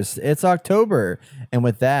first, it's October. And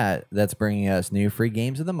with that, that's bringing us new free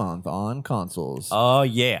games of the month on consoles. Oh,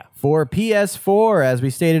 yeah. For PS4, as we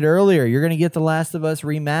stated earlier, you're going to get The Last of Us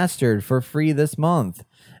Remastered for free this month.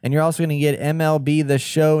 And you're also going to get MLB The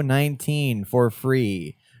Show 19 for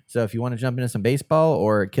free. So if you want to jump into some baseball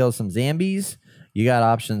or kill some zombies, you got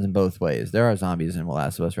options in both ways. There are zombies in The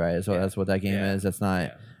Last of Us, right? So that's what that game is. That's not...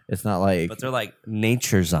 Yeah. It's not like... But they're like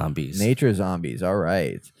nature zombies. Nature zombies. All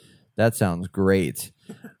right. That sounds great.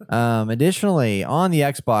 Additionally, on the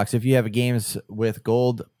Xbox, if you have a Games with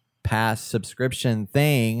Gold Pass subscription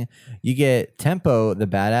thing, you get Tempo, the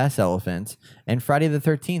Badass Elephant, and Friday the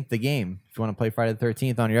 13th, the game. If you want to play Friday the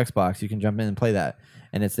 13th on your Xbox, you can jump in and play that.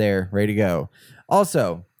 And it's there, ready to go.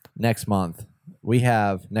 Also, next week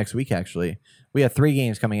actually, we have 3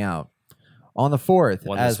 games coming out. On the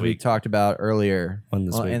 4th, as we talked about earlier, in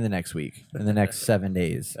the next week, in the next 7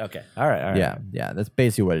 days. Okay. All right. Yeah, that's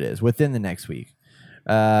basically what it is, within the next week.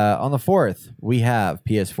 On the 4th, we have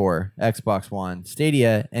PS4, Xbox One,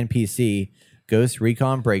 Stadia, and PC, Ghost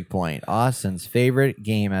Recon Breakpoint, Austin's favorite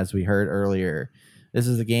game, as we heard earlier. This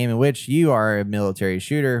is a game in which you are a military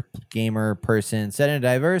shooter, gamer, person, set in a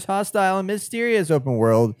diverse, hostile, and mysterious open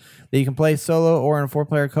world that you can play solo or in a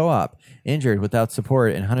 4-player co-op. Injured, without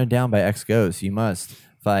support, and hunted down by ex-ghosts, you must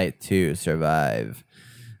fight to survive.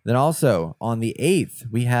 Then also, on the 8th,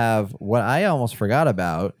 we have what I almost forgot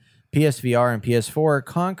about, PSVR and PS4,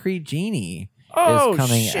 Concrete Genie is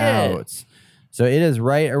coming out. So it is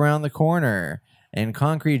right around the corner. And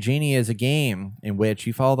Concrete Genie is a game in which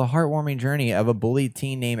you follow the heartwarming journey of a bullied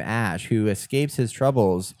teen named Ash who escapes his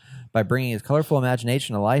troubles by bringing his colorful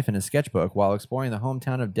imagination to life in his sketchbook while exploring the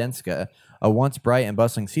hometown of Denska, a once bright and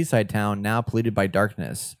bustling seaside town now polluted by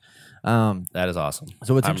darkness. That is awesome.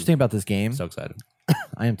 So what's interesting about this game... So excited.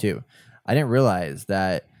 I am too. I didn't realize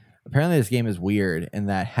that apparently this game is weird in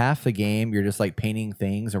that half the game you're just like painting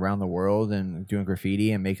things around the world and doing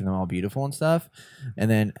graffiti and making them all beautiful and stuff.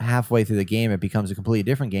 And then halfway through the game, it becomes a completely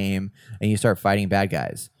different game and you start fighting bad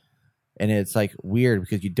guys. And it's like weird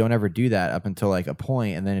because you don't ever do that up until like a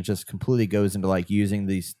point, and then it just completely goes into like using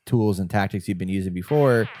these tools and tactics you've been using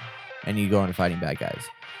before, and you go into fighting bad guys.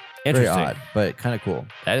 Interesting. Very odd, but kind of cool.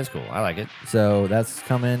 That is cool. I like it. So that's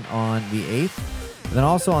coming on the 8th. And then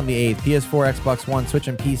also on the 8th, PS4, Xbox One, Switch,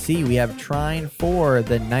 and PC, we have Trine 4,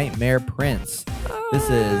 The Nightmare Prince. This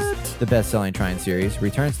is the best-selling Trine series.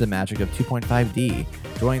 Returns to the magic of 2.5D.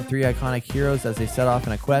 Join 3 iconic heroes as they set off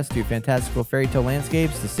on a quest through fantastical fairy tale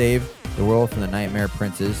landscapes to save the world from the Nightmare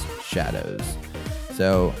Prince's shadows.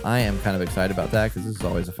 So I am kind of excited about that because this is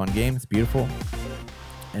always a fun game. It's beautiful.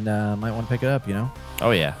 And might want to pick it up, you know?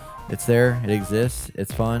 Oh, yeah. It's there. It exists.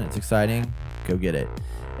 It's fun. It's exciting. Go get it.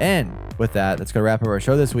 And with that, that's going to wrap up our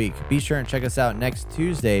show this week. Be sure and check us out next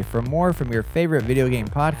Tuesday for more from your favorite video game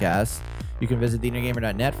podcasts. You can visit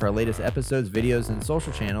theinnergamer.net for our latest episodes, videos, and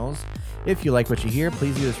social channels. If you like what you hear,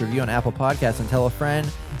 please leave us a review on Apple Podcasts and tell a friend.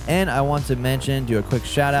 And I want to do a quick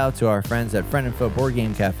shout out to our friends at Friend and Foe Board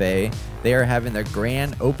Game Cafe. They are having their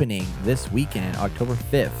grand opening this weekend, October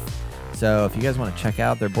 5th. So if you guys want to check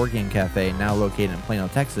out their board game cafe, now located in Plano,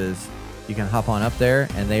 Texas, you can hop on up there,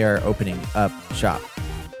 and they are opening up shop,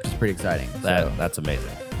 which is pretty exciting. That's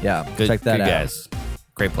amazing. Yeah, good, check that good out. Guys.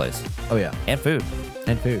 Great place. Oh, yeah. And food.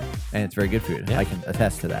 And it's very good food. Yeah. I can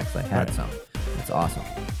attest to that because I had some. It's awesome.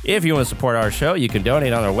 If you want to support our show, you can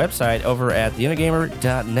donate on our website over at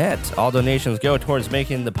theinnergamer.net. All donations go towards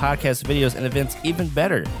making the podcast videos and events even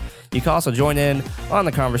better. You can also join in on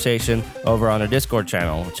the conversation over on our Discord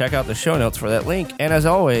channel. Check out the show notes for that link. And as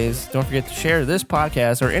always, don't forget to share this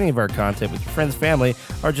podcast or any of our content with your friends, family,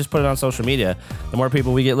 or just put it on social media. The more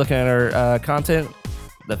people we get looking at our content,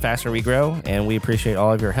 the faster we grow, and we appreciate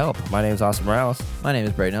all of your help. My name is Austin Morales. My name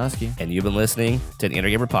is Brayden Oski. And you've been listening to the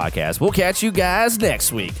Intergamer Podcast. We'll catch you guys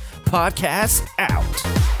next week. Podcast out.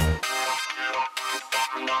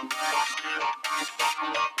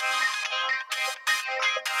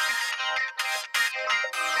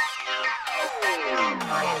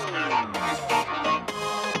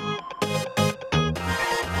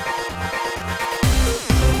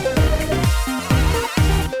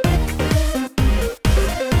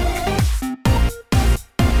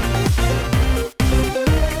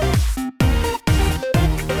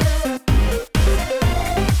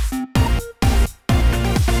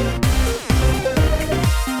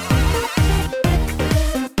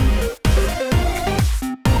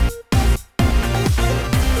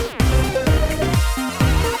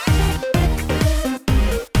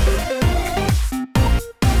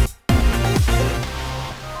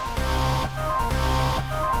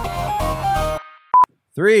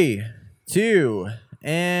 Three, two,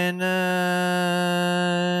 And 1.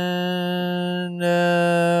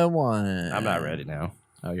 I'm not ready now.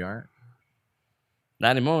 Oh, you aren't? Not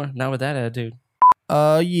anymore. Not with that attitude.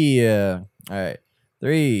 Yeah. All right.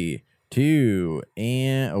 3, 2,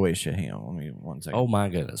 and... Oh, wait, shit. Hang on. Let me 1 second. Oh, my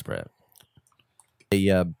goodness, Brett.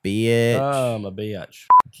 Yeah, bitch. I'm a bitch.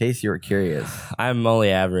 In case you were curious. I'm only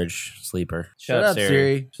average sleeper. Shut up,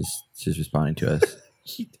 Siri. She's responding to us.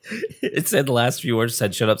 It said the last few words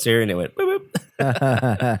said "shut up, Siri," and it went boop,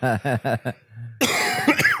 boop.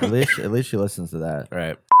 At least she listens to that.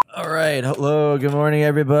 Right. All right. Hello. Good morning,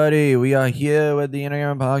 everybody. We are here with the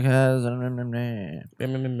Enneagram Podcast.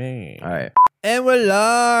 All right. And we're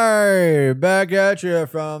live back at you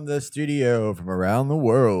from the studio from around the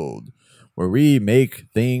world where we make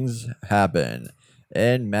things happen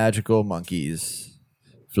and magical monkeys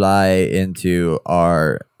fly into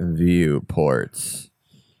our viewports.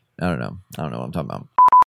 I don't know what I'm talking about.